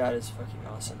 That is fucking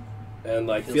awesome. and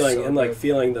like Feels feeling so and like good.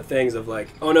 feeling the things of like,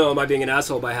 oh no, am I being an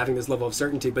asshole by having this level of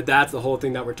certainty? But that's the whole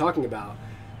thing that we're talking about,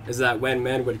 is that when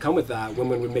men would come with that,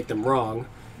 women would make them wrong,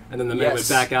 and then the men would Yes.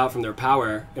 back out from their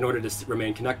power in order to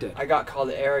remain connected. I got called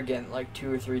arrogant like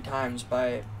 2 or 3 times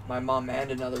by my mom and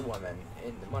another woman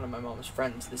in one of my mom's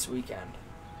friends this weekend.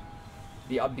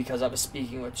 Because I was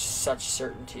speaking with such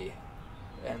certainty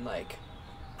and like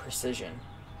precision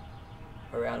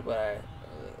around what I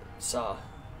saw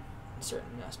in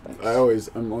certain aspects.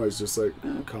 I'm always just like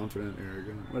confident,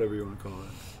 arrogant, whatever you want to call it.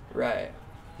 Right.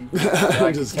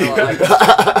 I'm just tell, kidding.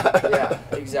 yeah,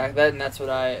 exactly. That's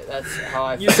how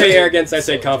I You say arrogance, I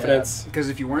say confidence. Because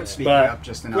if you weren't speaking But up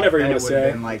just enough, whatever you then it wanna would have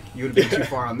say. been like you would have been too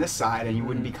far on this side, and you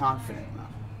wouldn't be confident enough.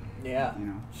 Yeah, You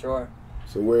know. sure.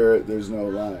 So where there's no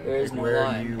line. There is Like, no where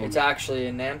line. you- It's actually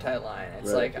an anti-line.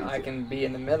 It's Right, like I can be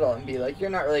in the middle and be like, you're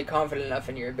not really confident enough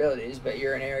in your abilities, but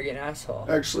you're an arrogant asshole.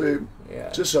 Actually, Yeah.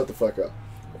 just shut the fuck up.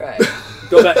 Right.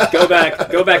 Go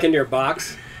back into your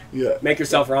box, Yeah. make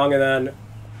yourself wrong, and then,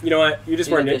 you know what? You just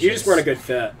Do the weren't a dishes. good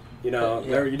fit. You know,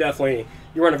 Yeah.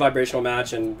 you weren't a vibrational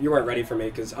match, and you weren't ready for me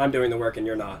because I'm doing the work and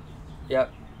you're not.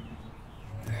 Yep.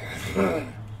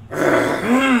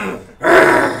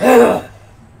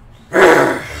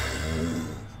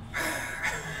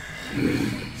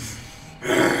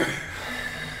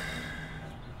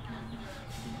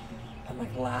 I'm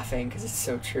like laughing because it's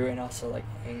so true, and also like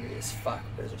angry as fuck.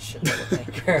 There's a shitload of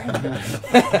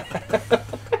anger.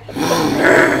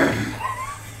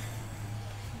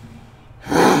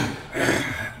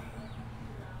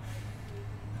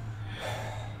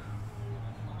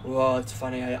 Well, it's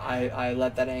funny. I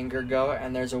let that anger go,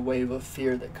 and there's a wave of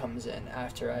fear that comes in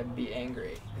after I be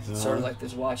angry. It's sort of like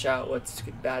this: watch out, what's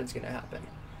bad is gonna happen.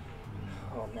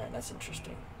 Oh man, that's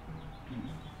interesting.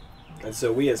 And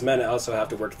so we as men also have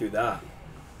to work through that.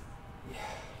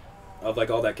 Of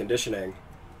like all that conditioning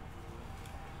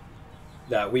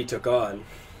that we took on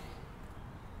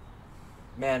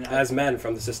Man, as men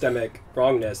from the systemic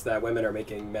wrongness that women are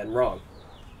making men wrong.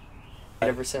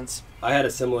 ever since. I had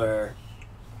a similar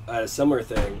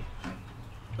thing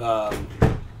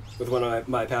with one of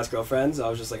my past girlfriends. I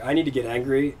was just like, I need to get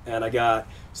angry, and I got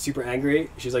super angry.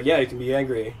 She's like, yeah, you can be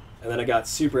angry. And then I got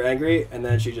super angry, and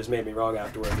then she just made me wrong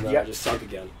afterwards, and then I Yep. just sunk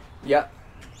again. Yep.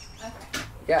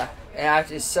 Yeah,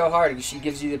 and it's so hard because she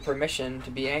gives you the permission to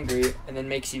be angry, and then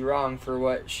makes you wrong for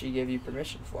what she gave you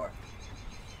permission for.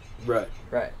 Right.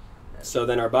 Right. So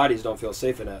then our bodies don't feel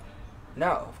safe in it.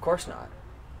 No, of course not.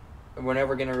 We're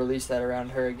never going to release that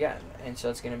around her again. And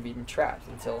so it's going to be trapped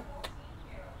until...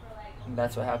 And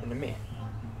that's what happened to me.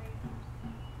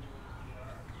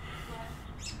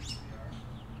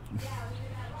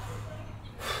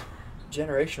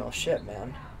 Generational shit,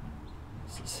 man.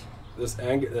 This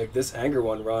anger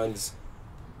one runs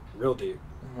real deep.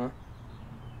 Uh-huh.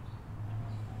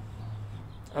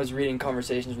 I was reading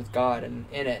Conversations with God, and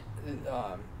in it,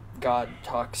 God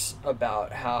talks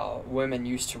about how women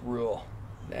used to rule,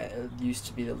 used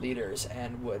to be the leaders,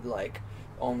 and would like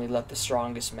only let the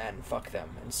strongest men fuck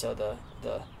them. And so the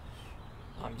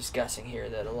I'm just guessing here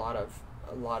that a lot of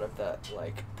that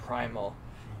like primal,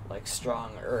 like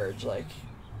strong urge, like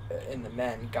in the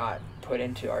men got put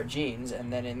into our genes,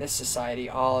 and then in this society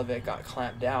all of it got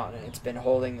clamped down, and it's been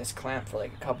holding this clamp for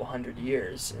like a couple hundred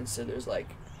years, and so there's like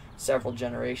several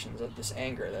generations of this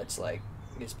anger that's like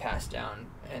is passed down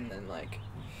and then like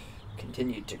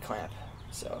continued to clamp.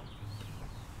 So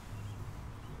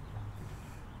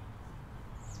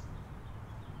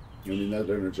I mean, that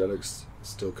energetic's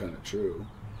still kind of true,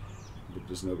 but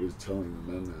just nobody's telling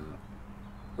the men that.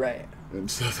 right, And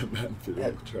so the men feel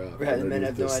trapped. right, the men underneath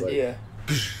have no this, like, idea.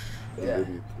 Yeah.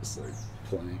 underneath this like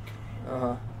plank.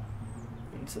 Uh-huh.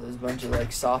 And so there's a bunch of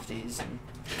like softies and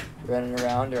running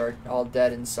around or all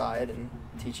dead inside and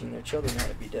teaching their children how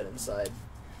to be dead inside.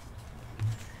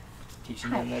 Teaching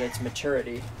them that it's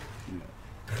maturity.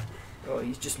 Yeah. Oh,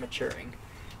 he's just maturing.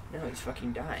 No, he's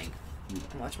fucking dying.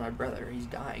 Watch my brother, he's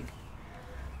dying.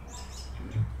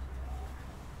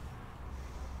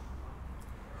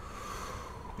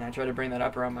 And I tried to bring that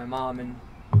up around my mom, and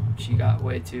she got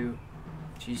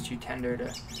she's too tender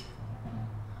to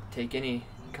take any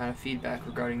kind of feedback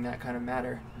regarding that kind of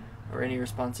matter or any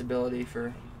responsibility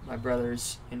for my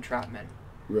brother's entrapment.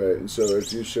 Right, and so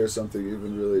if you share something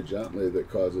even really gently that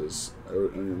causes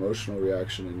an emotional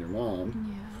reaction in your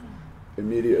mom,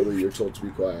 immediately you're told to be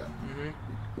quiet.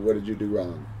 Mm-hmm. What did you do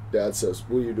wrong? Dad says,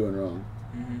 what are you doing wrong?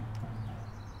 Mm-hmm.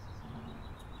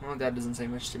 Well, Dad doesn't say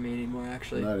much to me anymore,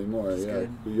 actually. Not anymore, It's yeah.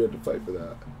 good. But you had to fight for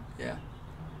that. Yeah.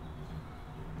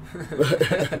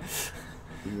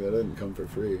 That didn't come for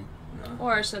free. No.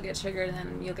 Or she'll get triggered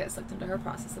and you'll get sucked into her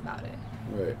process about it.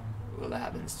 Right. Well, that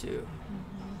happens too.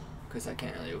 Because I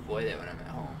can't really avoid it when I'm at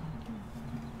home.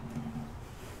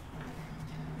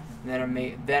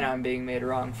 And then I'm being made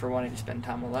wrong for wanting to spend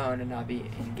time alone and not be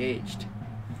engaged.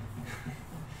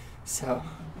 So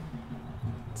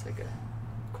it's like a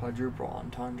quadruple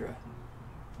entendre.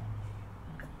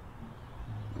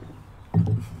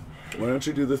 Why don't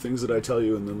you do the things that I tell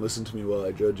you and then listen to me while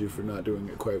I judge you for not doing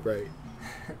it quite right?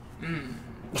 I don't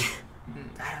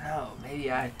know. Maybe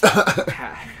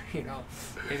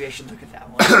maybe I should look at that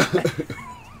one.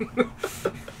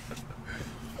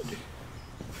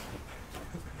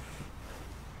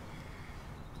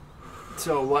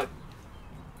 So what?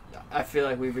 I feel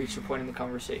like we've reached a point in the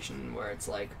conversation where it's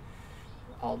like,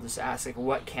 I'll just ask, like,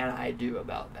 what can I do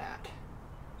about that?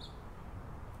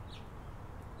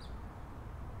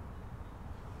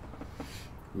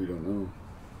 We don't know.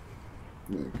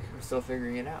 Like, We're still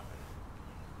figuring it out.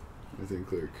 I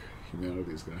think like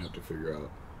humanity is going to have to figure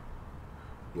out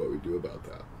what we do about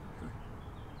that.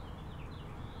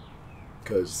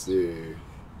 Because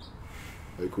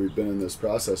we've been in this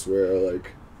process where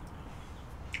like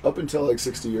up until like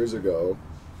 60 years ago,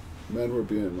 men were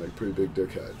being like pretty big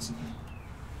dickheads.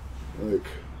 Like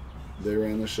they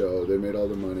ran the show, they made all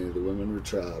the money, the women were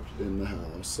trapped in the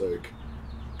house, like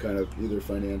kind of either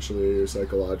financially or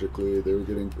psychologically, they were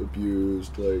getting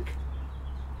abused, like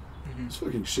it's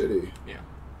fucking shitty. Yeah.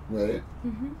 Right?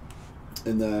 Mm-hmm.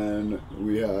 And then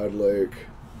we had like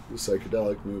the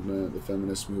psychedelic movement, the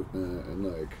feminist movement, and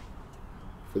like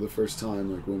for the first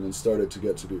time like women started to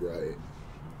get to be right.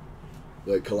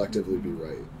 Like collectively be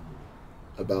right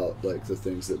about like the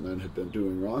things that men had been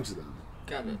doing wrong to them.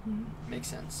 Got it. Makes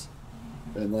sense.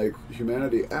 And like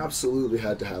humanity absolutely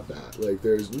had to have that. Like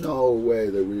there's no way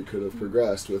that we could have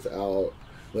progressed without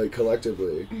like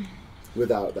collectively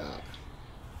without that.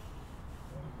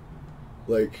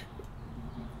 Like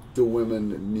the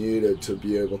women needed to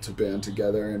be able to band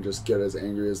together and just get as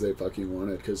angry as they fucking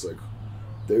wanted because like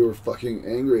they were fucking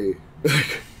angry.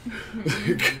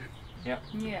 Yep.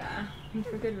 Yeah, and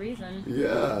for good reason.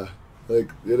 Yeah, like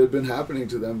it had been happening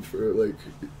to them for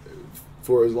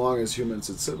as long as humans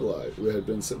had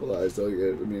been civilized. Like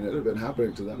it had been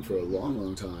happening to them for a long,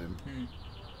 long time.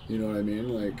 You know what I mean?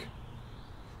 Like,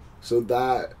 so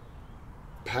that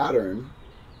pattern,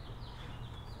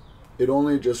 it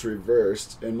only just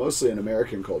reversed, and mostly in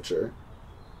American culture.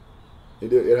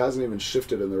 It hasn't even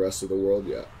shifted in the rest of the world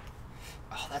yet.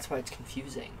 Oh, that's why it's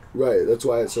confusing. Right, that's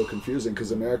why it's so confusing,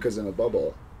 because America's in a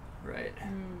bubble. Right.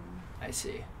 I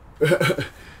see.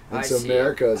 And so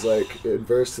America is like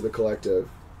adverse to the collective.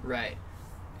 Right.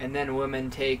 And then women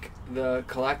take the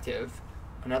collective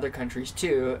in other countries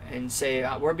too and say,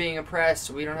 we're being oppressed,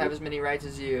 we don't have as many rights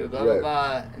as you, blah, blah,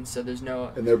 blah. And so there's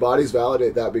no... And their bodies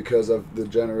validate that because of the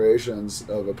generations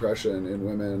of oppression in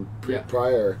women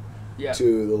prior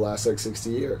to the last like 60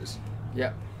 years.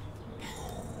 Yeah.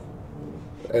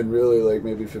 And really like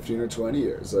maybe 15 or 20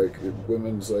 years. Like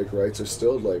women's like rights are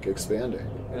still like expanding.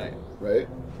 Right. Right?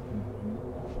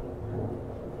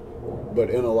 But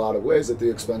in a lot of ways at the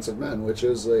expense of men, which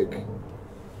is like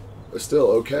still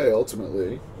okay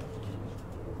ultimately.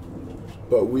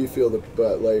 But we feel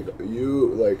but like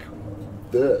you, like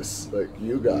this, like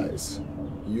you guys,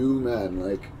 you men,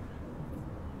 like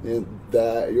in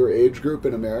that your age group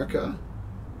in America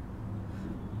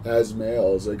as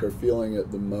males like are feeling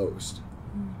it the most.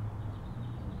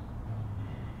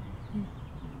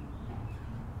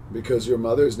 Because your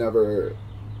mothers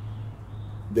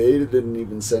they didn't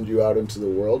even send you out into the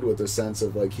world with a sense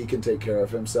of like he can take care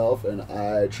of himself and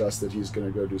I trust that he's going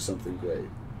to go do something great.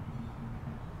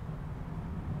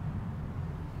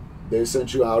 They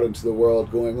sent you out into the world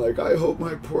going like, I hope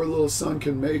my poor little son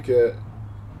can make it.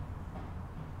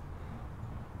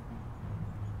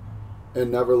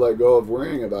 And never let go of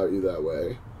worrying about you that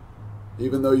way.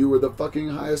 Even though you were the fucking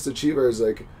highest achievers,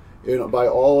 like, by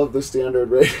all of the standard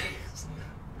ratings.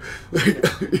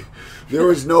 There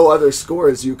was no other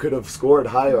scores you could have scored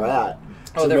higher at.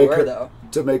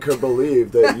 To make her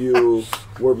believe that you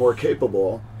were more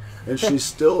capable, and she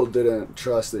still didn't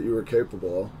trust that you were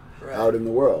capable out in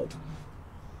the world.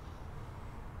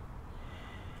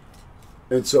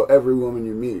 And so every woman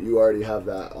you meet, you already have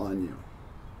that on you.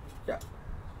 Yeah.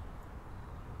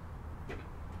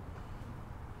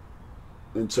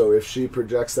 And so if she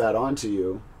projects that onto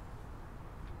you,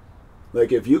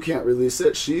 like if you can't release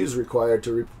it, she's required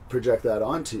to project that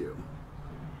onto you.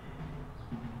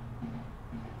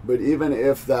 But even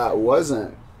if that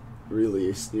wasn't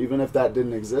released, even if that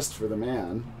didn't exist for the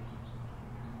man,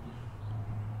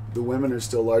 the women are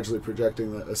still largely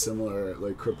projecting a similar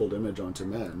like crippled image onto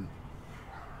men.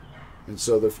 And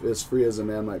so as free as a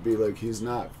man might be, like he's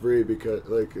not free because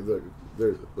like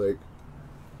they're like,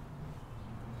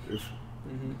 if,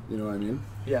 you know what I mean?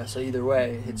 Yeah. So either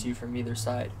way, it hits you from either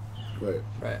side. Right.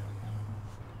 Right.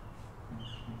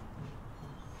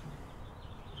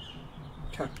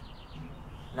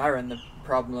 And I ran the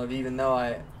problem of, even though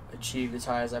I achieved as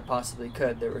high as I possibly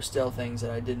could, there were still things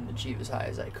that I didn't achieve as high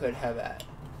as I could have at.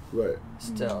 Right.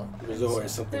 Still. There's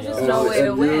always something There's else. just no way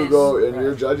to and win. you go and Right.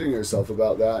 you're judging yourself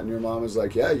about that, and your mom is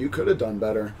like, "Yeah, you could have done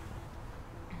better."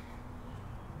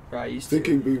 Right, I used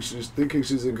Thinking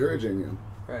she's encouraging you.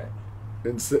 to. Right.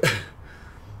 Instead,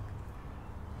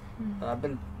 I've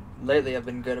been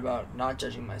good about not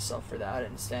judging myself for that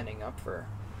and standing up for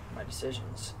my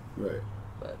decisions. right.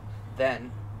 But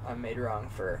then I'm made wrong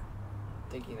for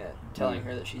telling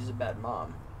her that she's a bad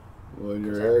mom. Well, and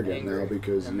 'Cause you're I'm arrogant angry. now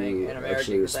because I'm you arrogant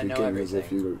actually are 'cause I know speaking as if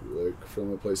everything. you like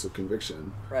from a place of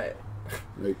conviction. Right.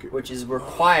 Like Which is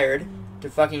required to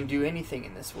fucking do anything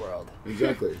in this world.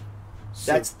 exactly.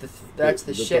 That's the But don't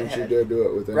you shithead. dare do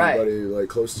it with Right. anybody like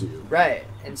close to you. Right.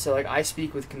 And so like I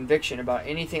speak with conviction about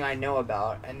anything I know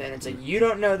about, and then it's like, you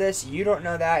don't know this, you don't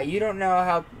know that, you don't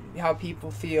know how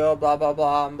people feel, blah blah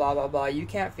blah and blah blah blah. You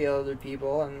can't feel other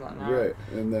people and Right.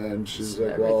 And then she's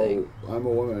like, everything. "Well, I'm a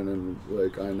woman, and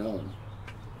like I know."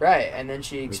 Right. And then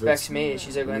she If expects it's- me.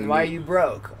 She's like, and "Then then why are you- you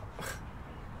broke?"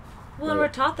 Well, and Right.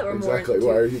 we're taught that we're Exactly. more.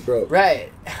 Why are you broke?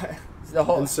 Right. It's the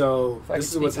whole. And so if I this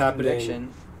could is what's speak with happening. conviction.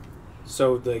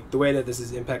 So the way that this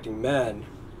is impacting men,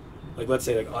 like let's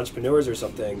say like entrepreneurs or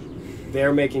something,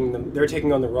 they're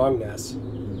taking on the wrongness,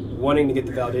 wanting to get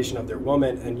the validation of their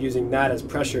woman and using that as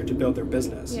pressure to build their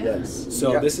business. Yeah. Yes.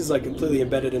 So Yeah. this is like completely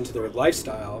embedded into their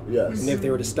lifestyle. Yes. And if they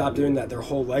were to stop doing that, their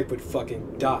whole life would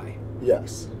fucking die.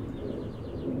 Yes.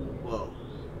 Whoa.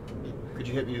 Could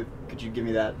you give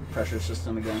me that pressure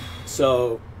system again?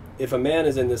 So if a man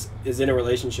is in a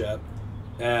relationship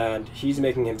and he's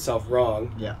making himself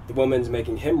wrong, Yeah. the woman's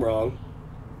making him wrong,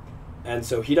 and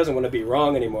so he doesn't want to be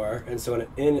wrong anymore, and so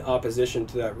in opposition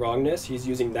to that wrongness, he's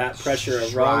using that pressure of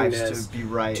Strives wrongness to be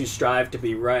right to strive to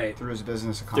be right through his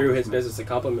business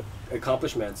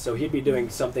accomplishments. So he'd be doing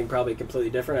something probably completely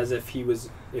different, as if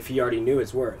he already knew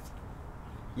his worth.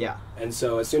 Yeah. And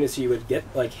so as soon as he would get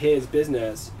like his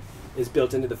business is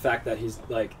built into the fact that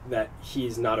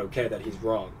he's not okay, that he's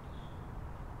wrong.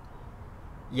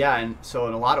 Yeah, and so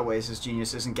in a lot of ways, his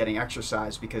genius isn't getting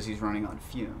exercise because he's running on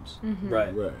fumes. Mm-hmm.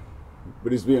 Right. Right.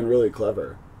 But he's being really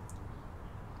clever.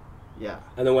 Yeah.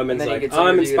 And the woman's And then he like, gets "Oh,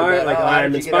 I'm interviewed inspired. about, Like, "Oh, how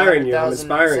I'm did you get inspiring you. I'm 100,000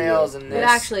 inspiring sales you." in But this?"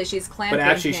 actually, she's clamping. But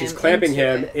actually, she's clamping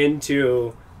him it.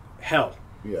 into hell.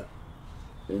 Yeah.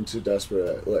 Into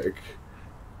desperate, like,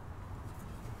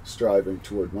 striving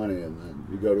toward money. And then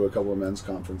you go to a couple of men's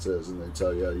conferences and they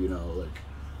tell you, you know, like,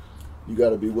 you got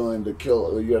to be willing to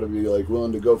kill, you got to be, like,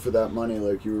 willing to go for that money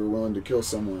like you were willing to kill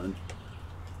someone.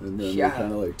 And then Yeah. they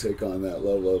kind of, like, take on that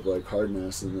level of, like,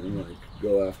 hardness and then, like,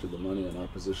 go after the money in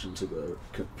opposition to the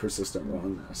persistent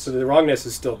wrongness. So the wrongness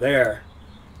is still there,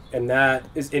 and that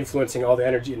is influencing all the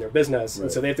energy in their business.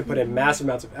 And so Right. they have to put in massive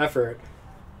amounts of effort.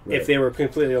 If Right. they were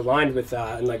completely aligned with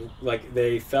that and like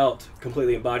they felt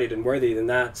completely embodied and worthy, then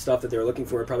that stuff that they were looking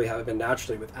for would probably have been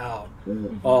naturally without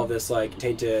all this like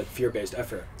tainted fear-based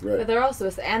effort. Right. But they're also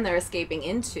they're escaping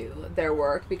into their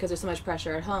work because there's so much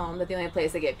pressure at home that the only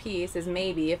place they get peace is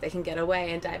maybe if they can get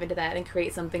away and dive into that and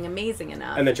create something amazing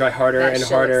enough. And then try harder That and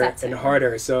she'll harder accept and him.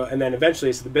 harder. So and then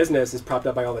eventually, so the business is propped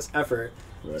up by all this effort.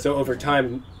 Right. So over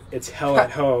time, it's hell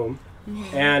at home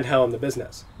and hell in the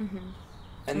business.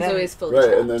 And it's then always fully Right,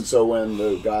 trapped. and then so when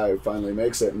the guy finally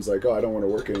makes it and is like, "Oh, I don't want to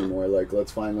work anymore. Like,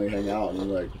 let's finally hang out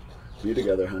and like be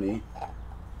together, honey."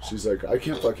 She's like, "I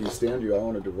can't fucking stand you. I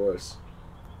want a divorce."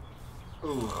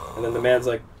 And then the man's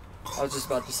like, I was just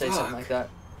about to say something like that.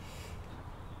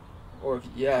 Or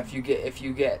if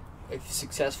you're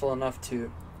successful enough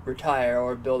to retire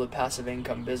or build a passive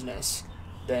income business,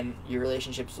 then your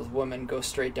relationships with women go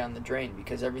straight down the drain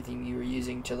because everything you were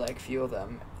using to like fuel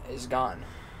them is gone.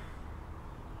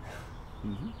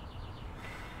 Mm-hmm.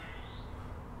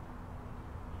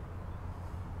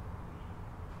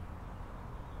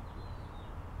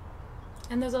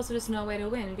 And there's also just no way to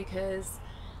win because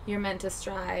you're meant to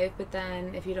strive, but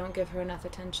then if you don't give her enough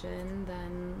attention,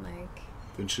 then like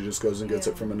Then she just goes and gets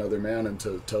Yeah. it from another man and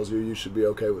tells you should be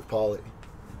okay with Polly.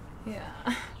 yeah.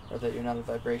 Or that you're not a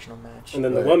vibrational match. and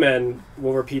then the Right. woman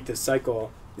will repeat this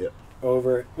cycle. Yep.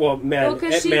 Over Well, men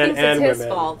because she and thinks it's his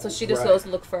women. fault, so she just Right. goes to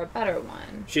look for a better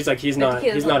one. She's like, he's But not he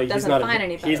he's not doesn't find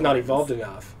any he's better not ones. evolved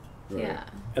enough. Right. Yeah.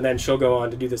 And then she'll go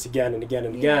on to do this again and again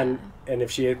and again. Yeah. And if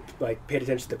she like paid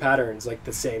attention to patterns, like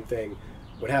the same thing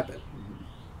would happen.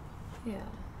 Yeah.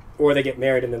 Or they get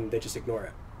married and then they just ignore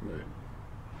it. Right.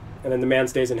 And then the man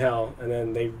stays in hell, and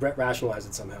then they rationalize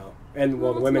it somehow. And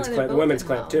well, Well, the women's ultimately, the they're women's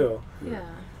both in clamp too. Yeah.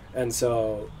 And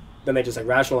so then they just like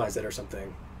rationalize it or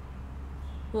something.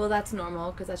 well, that's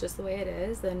normal because that's just the way it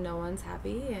is, then no one's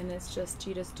happy, and it's just,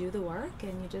 you just do the work,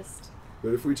 and you just...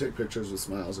 But if we take pictures with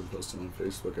smiles and post them on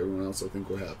Facebook, everyone else will think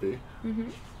we're happy. Mm-hmm.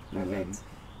 And then, Perfect.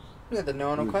 Yeah, then no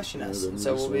one will question us. then And we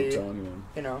so just we'll won't be, tell anyone.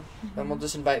 you know, then we'll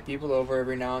just invite people over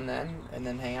every now and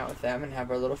then hang out with them and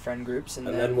have our little friend groups, and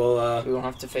then we'll we won't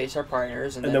have to face our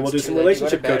partners, and then we'll do it's some too late to go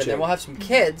to relationship bed, and coaching. then we'll have some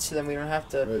kids, so then we don't have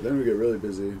to Right, then we get really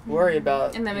busy. worry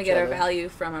about And then we each get our other. value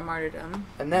from our martyrdom.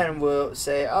 And then we'll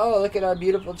say, oh, look at our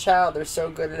beautiful child, they're so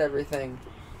good at everything.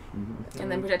 Mm-hmm. And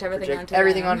then project everything onto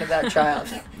everything them. onto that child.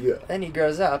 Yeah. Then he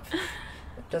grows up,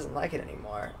 doesn't like it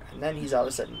anymore, and then he's all of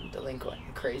a sudden delinquent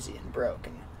and crazy and broke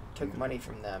and took money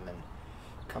from them and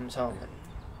comes home and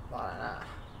blah blah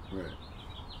blah. Right.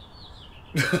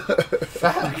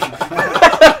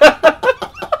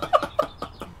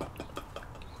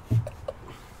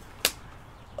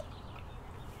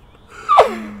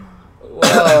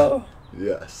 Whoa.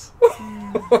 Yes.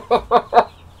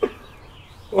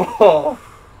 Whoa.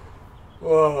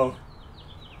 Whoa.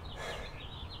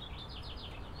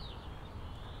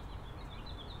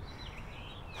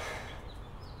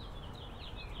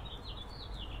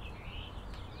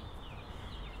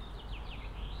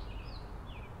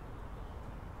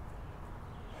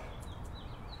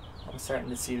 I'm starting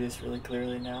to see this really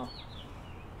clearly now.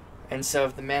 And so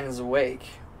if the man is awake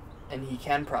and he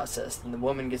can process, then the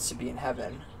woman gets to be in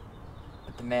heaven,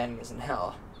 but the man is in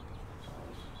hell.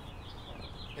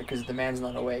 Because if the man's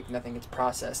not awake, nothing gets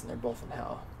processed, and they're both in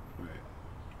hell. Right.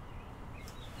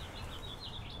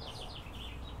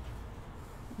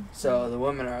 So the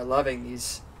women are loving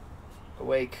these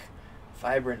awake,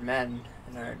 vibrant men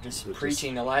and are just They're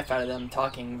preaching the life out of them,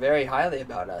 talking very highly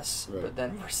about us. Right. But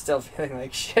then we're still feeling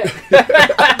like shit.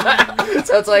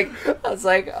 So it's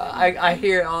like I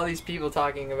hear all these people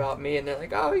talking about me, and they're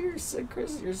like, "Oh, you're so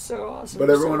Chris, you're so awesome." But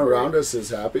you're everyone so around great." us is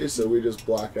happy, so we just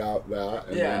block out that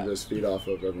and Yeah. then just feed off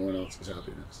of everyone else's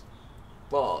happiness.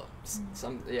 Well,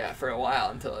 for a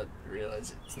while until it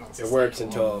realizes it's not. It works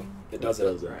sustainable. until it doesn't.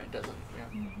 does it. Right, it doesn't.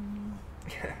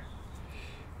 Yeah.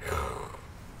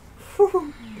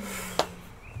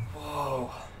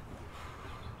 Whoa.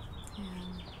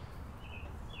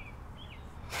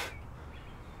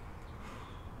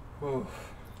 Whoa.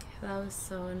 That was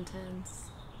so intense.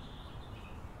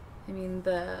 I mean,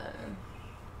 the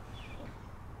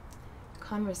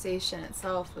conversation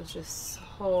itself was just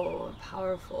so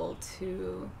powerful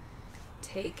to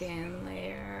take in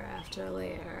layer after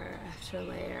layer after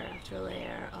layer after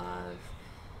layer of,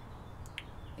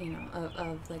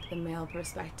 of like the male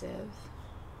perspective,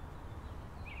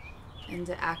 and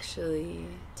to actually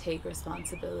take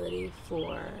responsibility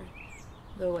for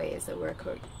the ways that we're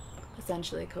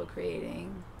essentially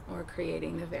co-creating or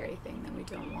creating the very thing that we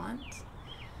don't want.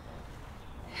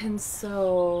 And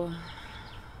so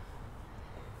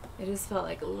it just felt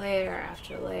like layer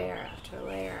after layer after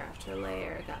layer after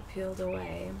layer got peeled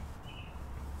away.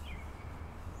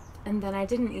 And then I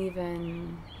didn't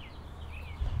even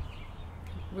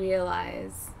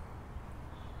realize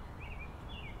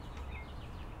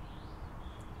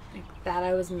that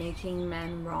I was making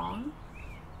men wrong.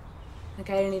 I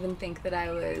didn't even think that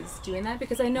I was doing that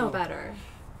because I know better.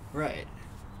 Right.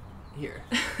 Here.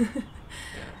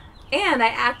 And I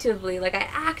actively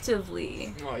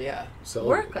Oh yeah.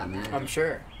 work on that. I'm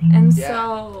sure. And Yeah.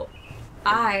 so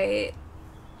I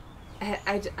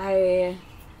had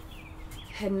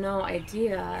no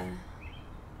idea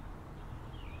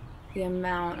the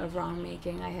amount of wrong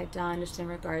making I had done just in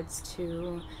regards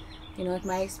to, like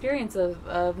my experience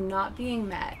of not being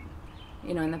met,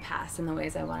 in the past in the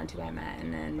ways I wanted to be met,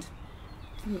 and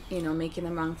making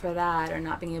them wrong for that, or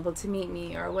not being able to meet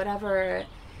me, or whatever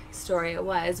story it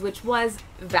was, which was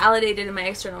validated in my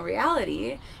external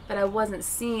reality, but I wasn't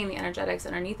seeing the energetics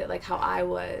underneath it, like how I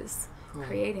was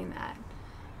creating that.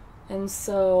 And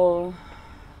so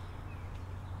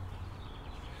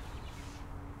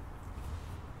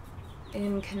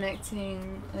in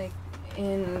connecting, like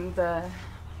in the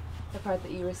part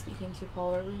that you were speaking to,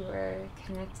 Paul, where we were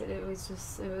connected, it was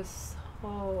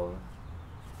so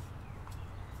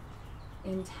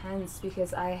intense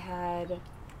because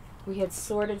we had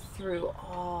sorted through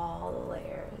all the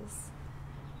layers,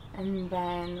 and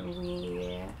then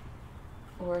we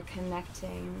were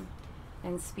connecting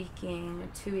and speaking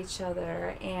to each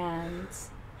other, and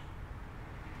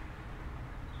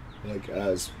Like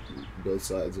as both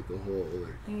sides of the whole,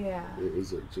 like yeah, it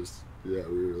was like just we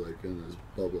were like in this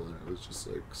bubble, and it was just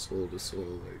like soul to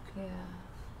soul, like yeah,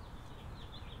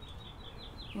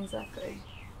 exactly.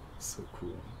 so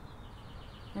cool.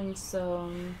 And so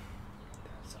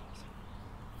That's awesome.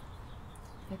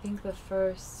 I think the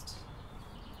first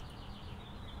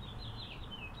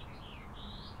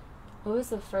What was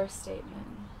the first statement?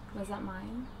 Was that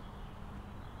mine?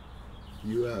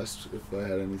 You asked if I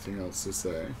had anything else to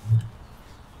say.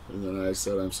 And then I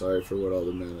said I'm sorry for what all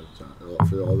the men have done,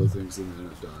 for all the things the men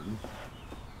have done.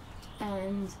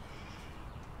 And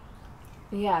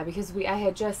yeah, because I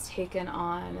had just taken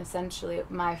on essentially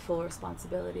my full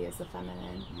responsibility as the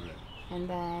feminine. Right. And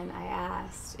then I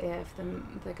asked if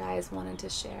the guys wanted to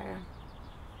share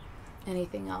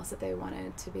anything else that they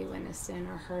wanted to be witnessed in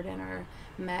or heard in or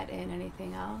met in,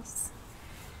 anything else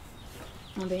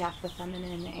on behalf of the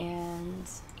feminine. And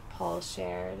Paul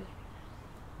shared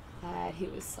that he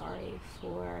was sorry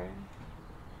for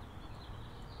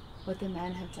what the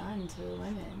men have done to the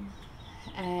women.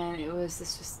 And it was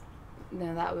just,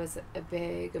 that was a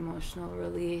big emotional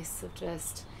release of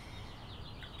just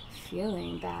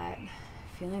feeling that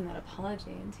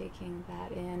apology and taking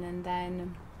that in. And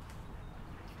then,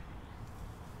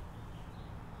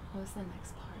 what was the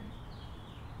next part?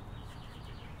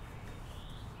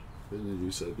 And then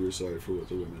you said you're sorry for what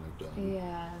the women have done.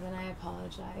 Yeah, then I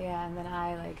apologized. Yeah, and then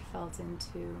I felt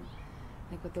into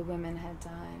what the women had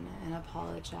done and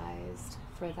apologized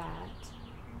for that.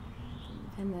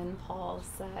 And then Paul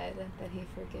said that he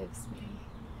forgives me.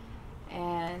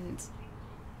 And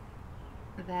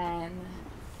then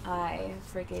I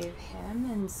forgave him,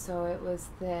 and so it was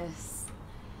this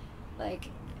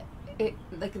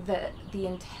the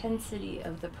intensity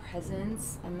of the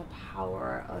presence and the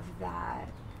power of that,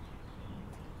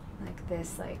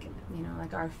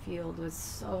 our field was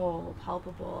so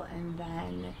palpable. And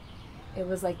then it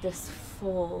was this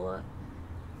full,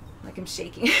 I'm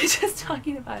shaking just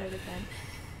talking about it again.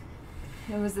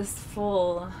 It was this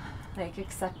full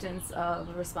acceptance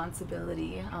of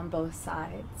responsibility on both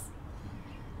sides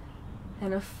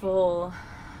and a full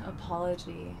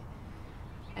apology,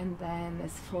 and then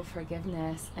this full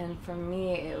forgiveness. And for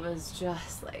me it was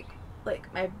just like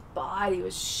my body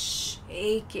was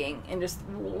shaking, and just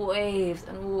waves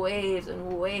and waves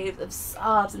and waves of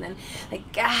sobs, and then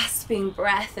gasping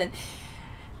breath and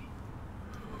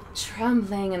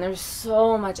trembling, and there's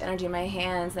so much energy in my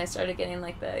hands, and I started getting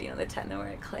the techno where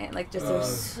it clan, there's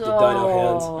so the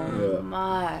dino hands.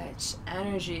 much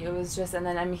energy. It was just, and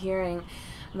then I'm hearing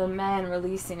the men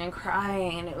releasing and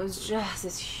crying, and it was just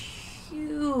this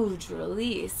huge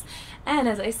release. And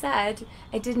as I said,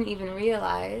 I didn't even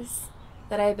realize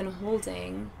that I had been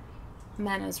holding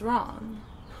men as wrong,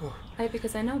 right?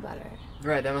 Because I know better.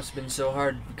 Right, that must have been so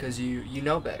hard because you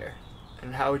know better.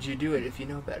 And how would you do it if you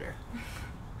know better?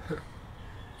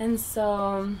 And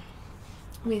so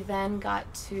we then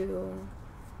got to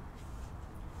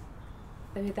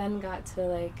we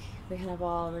kind of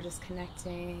all were just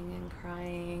connecting and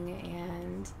crying,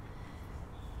 and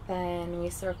then we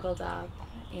circled up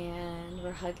and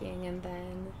we're hugging, and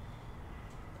then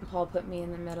Paul put me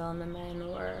in the middle, and the men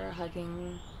were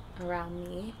hugging around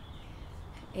me,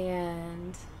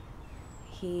 and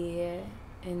he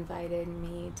invited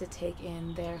me to take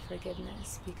in their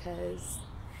forgiveness, because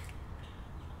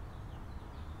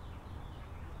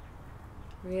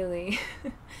really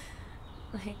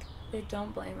they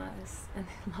don't blame us, and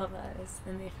they love us,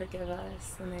 and they forgive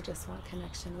us, and they just want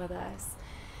connection with us.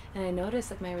 And I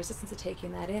noticed my resistance to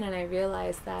taking that in, and I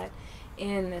realized that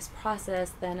in this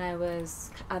process then I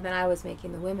was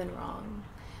making the women wrong,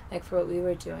 for what we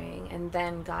were doing, and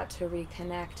then got to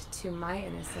reconnect to my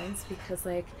innocence, because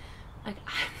I'm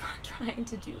not trying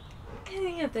to do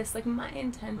any of this. My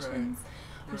intentions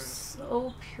were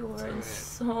so pure and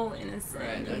so innocent.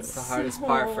 Right, that's and the hardest so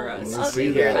part for us. You see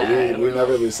that. We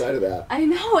never lose sight of that. I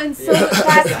know, and so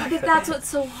that's what's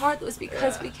so hard, was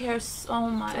because we care so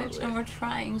much, Totally. and we're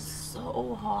trying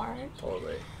so hard,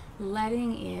 Totally.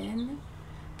 letting in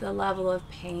the level of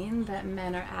pain that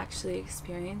men are actually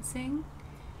experiencing.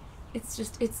 It's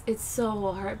just, it's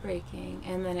so heartbreaking,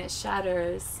 and then it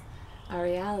shatters our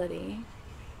reality.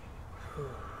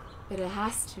 But it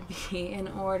has to be in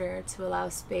order to allow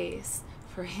space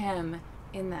for him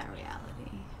in that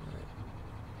reality.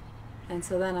 And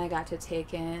so then I got to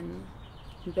take in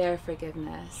their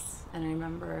forgiveness, and I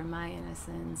remember my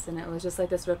innocence, and it was just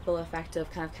this ripple effect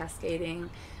of kind of cascading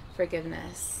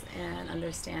forgiveness and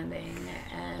understanding,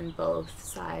 and both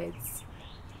sides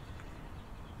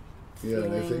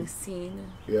feeling seen.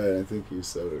 Yeah, and I think you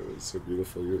said it was so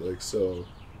beautiful. You're so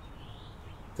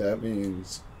that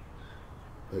means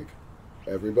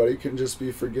everybody can just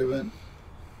be forgiven.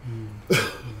 You're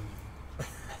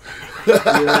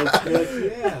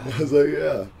yeah. I was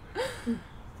yeah.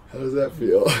 How does that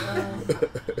feel?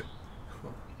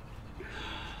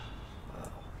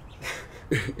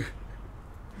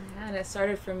 Yeah, and of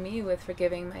started for me with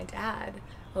forgiving my dad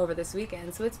over this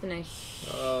weekend. So it's been a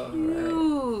huge,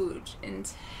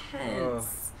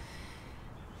 intense,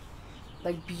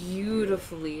 like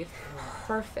beautifully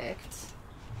perfect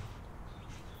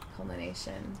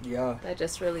culmination that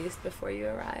just released before you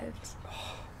arrived.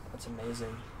 Oh, that's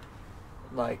amazing.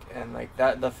 Like, and like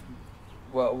that,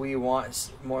 what we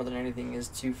want more than anything is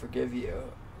to forgive you,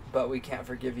 but we can't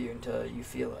forgive you until you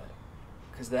feel it,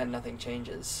 because then nothing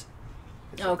changes.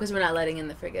 Oh, because we're not letting in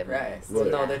the forgiveness. Right. Well,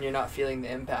 no, then you're not feeling the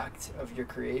impact of your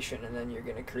creation, and then you're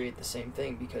going to create the same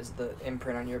thing because the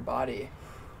imprint on your body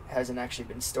hasn't actually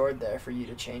been stored there for you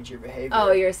to change your behavior.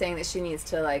 Oh, you're saying that she needs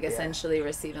to, like, essentially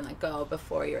receive and let go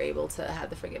before you're able to have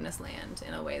the forgiveness land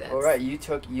in a way that's... Well, right, you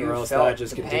felt the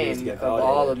pain of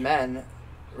all the men.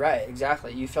 Right,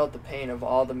 exactly. You felt the pain of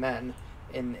all the men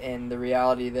in the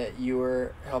reality that you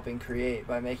were helping create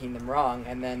by making them wrong,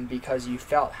 and then because you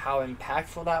felt how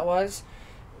impactful that was,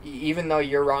 even though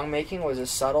your wrong-making was a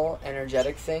subtle,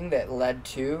 energetic thing that led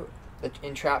to the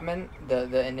entrapment,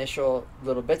 the initial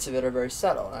little bits of it are very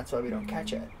subtle, and that's why we don't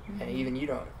catch it. And even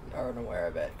you aren't aware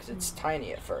of it, because it's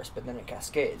tiny at first, but then it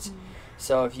cascades.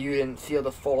 So if you didn't feel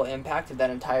the full impact of that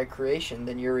entire creation,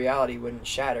 then your reality wouldn't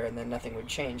shatter, and then nothing would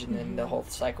change, and then the whole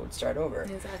cycle would start over.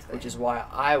 Exactly. Which is why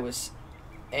I was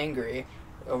angry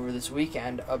over this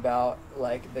weekend about,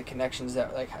 like, the connections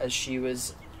that, like, as she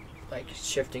was, like,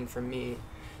 shifting from me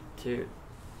to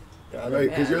the other man.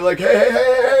 Because you're like,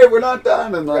 hey, we're not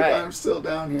done, and like, I'm still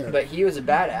down here. But he was a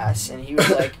badass, and he was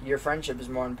like, your friendship is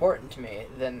more important to me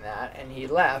than that, and he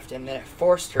left, and then it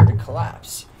forced her to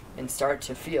collapse and start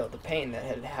to feel the pain that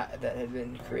had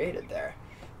been created there.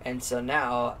 And so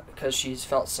now, because she's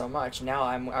felt so much, now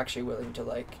I'm actually willing to,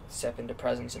 like, step into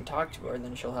presence and talk to her, and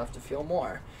then she'll have to feel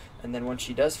more. And then once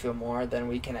she does feel more, then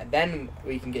we can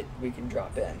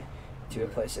drop in to a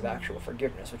place of actual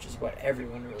forgiveness, which is what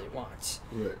everyone really wants.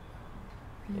 Right.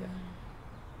 Yeah.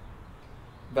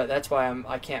 But that's why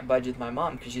I can't budge with my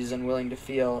mom, because she's unwilling to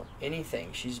feel anything.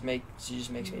 She just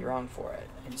makes me wrong for it,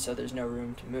 and so there's no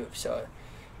room to move. So,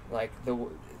 like,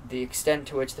 the extent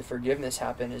to which the forgiveness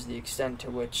happened is the extent to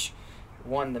which,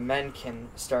 one, the men can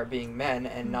start being men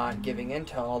and not giving in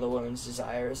to all the women's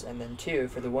desires, and then two,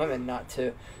 for the women not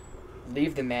to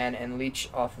leave the man and leech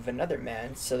off of another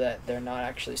man so that they're not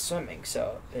actually swimming.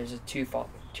 So there's a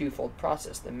twofold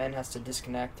process. The man has to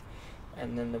disconnect,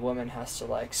 and then the woman has to,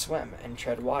 like, swim and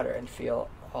tread water and feel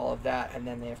all of that, and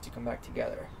then they have to come back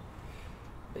together.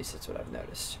 At least that's what I've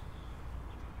noticed.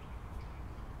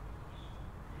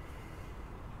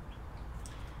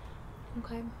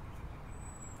 Okay.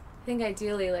 I think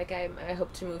ideally, like, I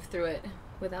hope to move through it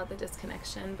without the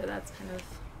disconnection, but that's kind of...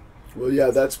 Well,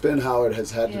 yeah, that's been how it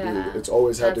has had to be. It's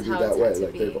always had to be that way.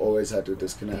 Like, they've always had to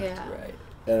disconnect. Yeah. Right.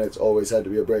 And it's always had to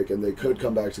be a break. And they could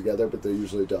come back together, but they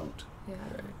usually don't. Yeah.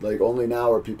 Right. Like, only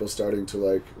now are people starting to,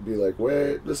 like, be like,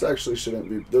 wait, this actually shouldn't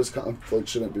be, this conflict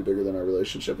shouldn't be bigger than our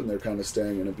relationship. And they're kind of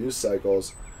staying in abuse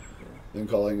cycles and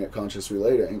calling it conscious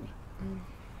relating.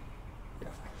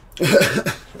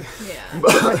 Yeah.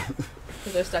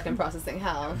 Because they're stuck in processing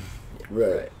hell.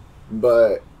 Right.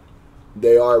 But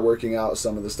they are working out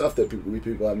some of the stuff that people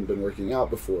haven't been working out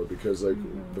before, because, like,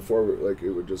 before, like, it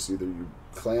would just either you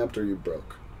clamped or you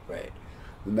broke. Right.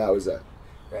 And that was it.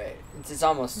 Right. It's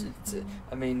almost,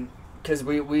 I mean, because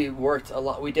we worked a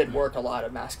lot, we did work a lot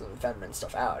of masculine and feminine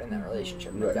stuff out in that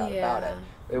relationship, no doubt about it.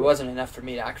 It wasn't enough for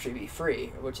me to actually be free,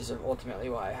 which is ultimately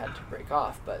why I had to break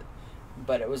off, but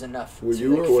it was enough Well, to, you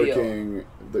like, were feel, working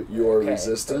your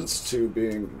resistance to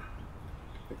being,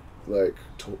 like,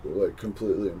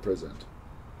 completely imprisoned.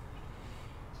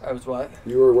 I was what?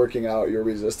 You were working out your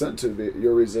resistance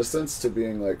to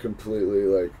being, like, completely,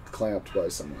 like, clamped by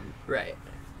someone. Right.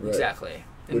 Right. Exactly.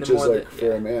 And Which is, like,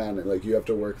 for a man, like, you have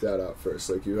to work that out first.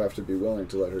 Like, you have to be willing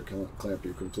to let her clamp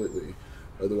you completely.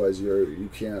 Otherwise, you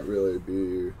can't really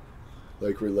be,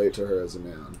 like, relate to her as a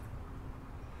man.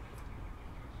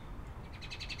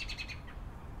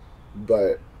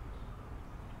 But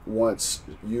once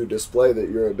you display that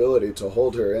your ability to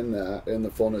hold her in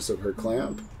the fullness of her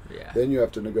clamp, then you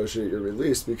have to negotiate your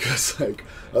release, because, like,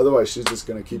 otherwise she's just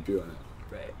going to keep you in it.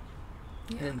 Right.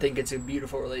 And think it's a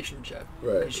beautiful relationship.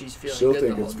 Right. She's feeling She'll good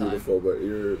think the whole it's time. beautiful, but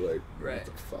you're like, right. what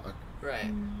the fuck?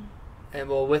 Right. And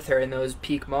well, with her in those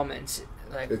peak moments,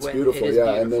 like, it's when beautiful, it is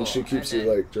beautiful, beautiful, and then she keeps you,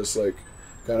 like, just, like,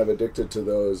 kind of addicted to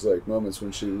those, like, moments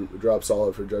when she drops all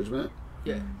of her judgment.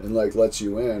 Yeah. And, like, lets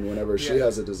you in whenever she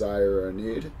has a desire or a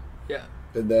need. Yeah.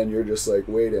 And then you're just, like,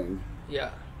 waiting. Yeah.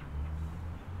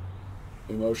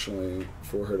 Emotionally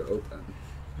for her to open.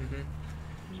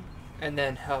 And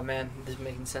then, oh man, this is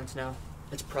making sense now.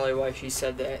 That's probably why she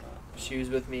said that she was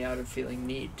with me out of feeling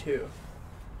need too.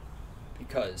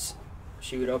 because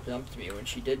she would open up to me when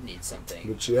she did need something.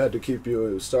 But she had to keep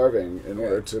you starving in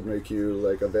order to make you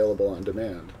like available on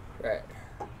demand. Right.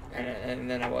 And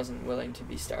then I wasn't willing to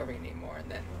be starving anymore, and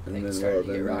then And things then, well, started to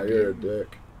get then now rocky. you're a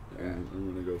dick. Yeah. And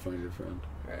I'm gonna go find your friend.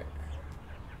 Right.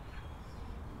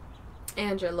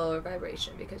 And you're lower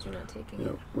vibration because you're not taking Yeah,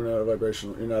 it. we're not a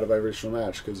vibrational. You're not a vibrational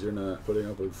match because you're not putting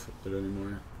up with it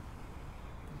anymore.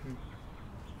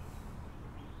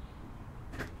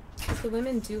 So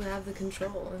women do have the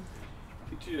control.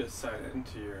 Could you just sign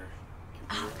into your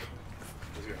computer?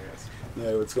 How's it going, guys?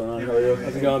 Hey, what's going on? How are you?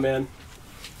 How's it going, man?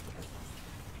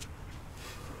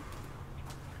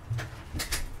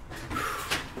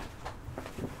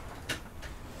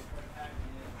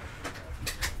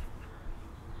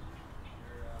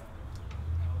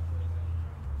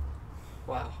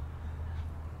 Wow.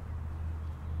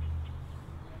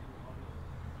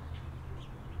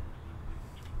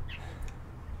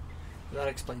 That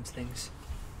explains things.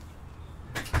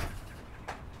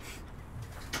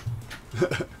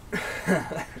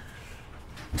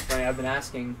 Funny, I've been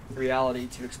asking reality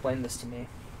to explain this to me.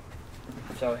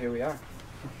 So here we are.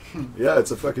 Yeah,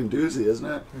 it's a fucking doozy, isn't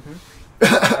it?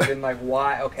 I've been like,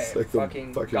 why? Okay, It's like the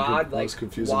fucking fucking God, most like,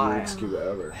 confusing why? Rubik's Cube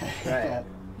ever. Right. Yeah.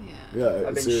 Yeah,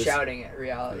 I've been serious. shouting at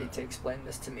reality to explain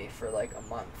this to me for like a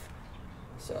month.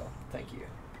 So, thank you.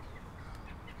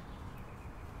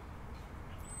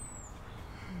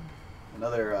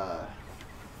 Another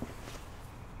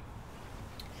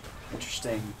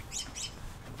interesting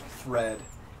thread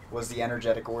was the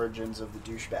energetic origins of the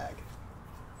douchebag.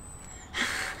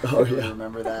 Oh Everyone yeah.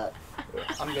 remember that?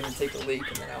 I'm gonna take a leak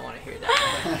and then I want to hear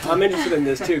that. I'm interested in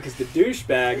this too because the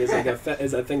douchebag is like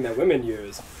is a thing that women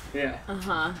use. Yeah.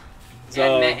 Uh-huh. So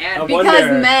And I Because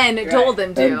wonder, men told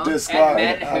them to. And discard.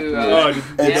 And men who, Oh, It's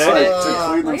did like they? to clean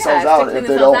Well, themselves yeah, out to if clean they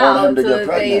don't themselves want him to out get so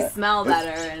pregnant. they smell better.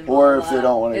 And Or blah, if they blah.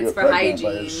 don't want to It's get for pregnant by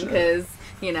hygiene his shit. because,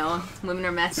 you know, women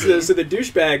are messy. so the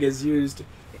douchebag is used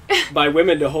by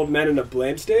women to hold men in a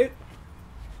blame state,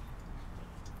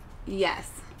 Yes.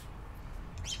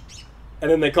 and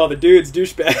then they call the dudes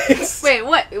douchebags. Wait,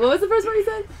 what? What was the first one you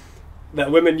said?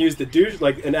 That women use the douche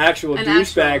like an actual An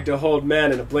douchebag actual- to hold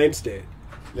men in a blame state.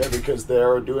 Yeah, because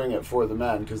they're doing it for the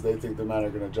men because they think the men are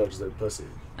going to judge their pussy.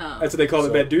 Oh. That's what they call So-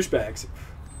 the men douchebags.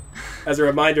 As a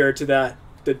reminder to that,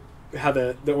 how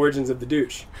the origins of the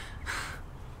douche.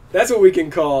 That's what we can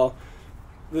call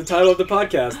the title of the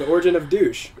podcast, The Origin of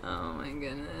Douche. Oh my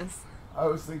goodness. I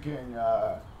was thinking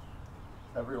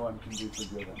everyone can be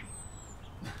forgiven.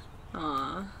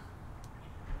 Aw.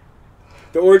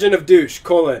 The Origin of Douche,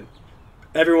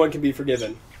 everyone can be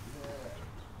forgiven.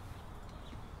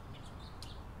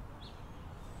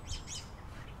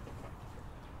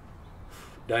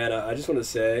 Diana, I just want to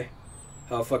say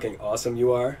how fucking awesome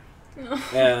you are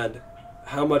and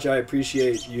how much I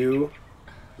appreciate you,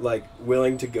 like,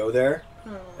 willing to go there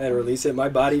and release it. My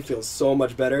body feels so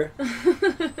much better.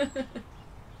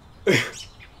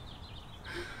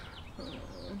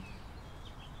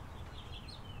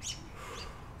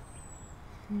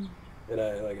 And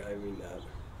I mean that.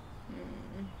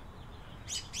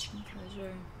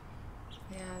 Pleasure.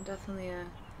 Yeah, definitely a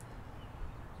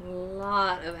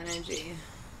lot of energy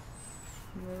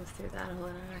move through that whole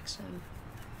interaction.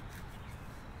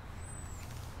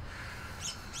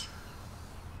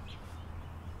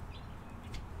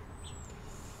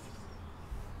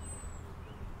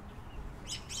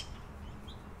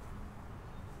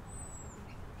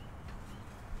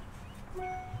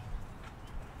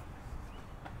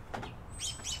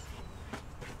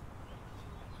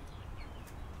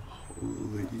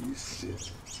 Holy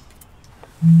shit.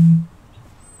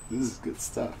 This is good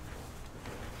stuff.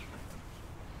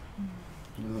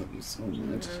 I love you so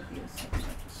much. I love you so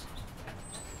much.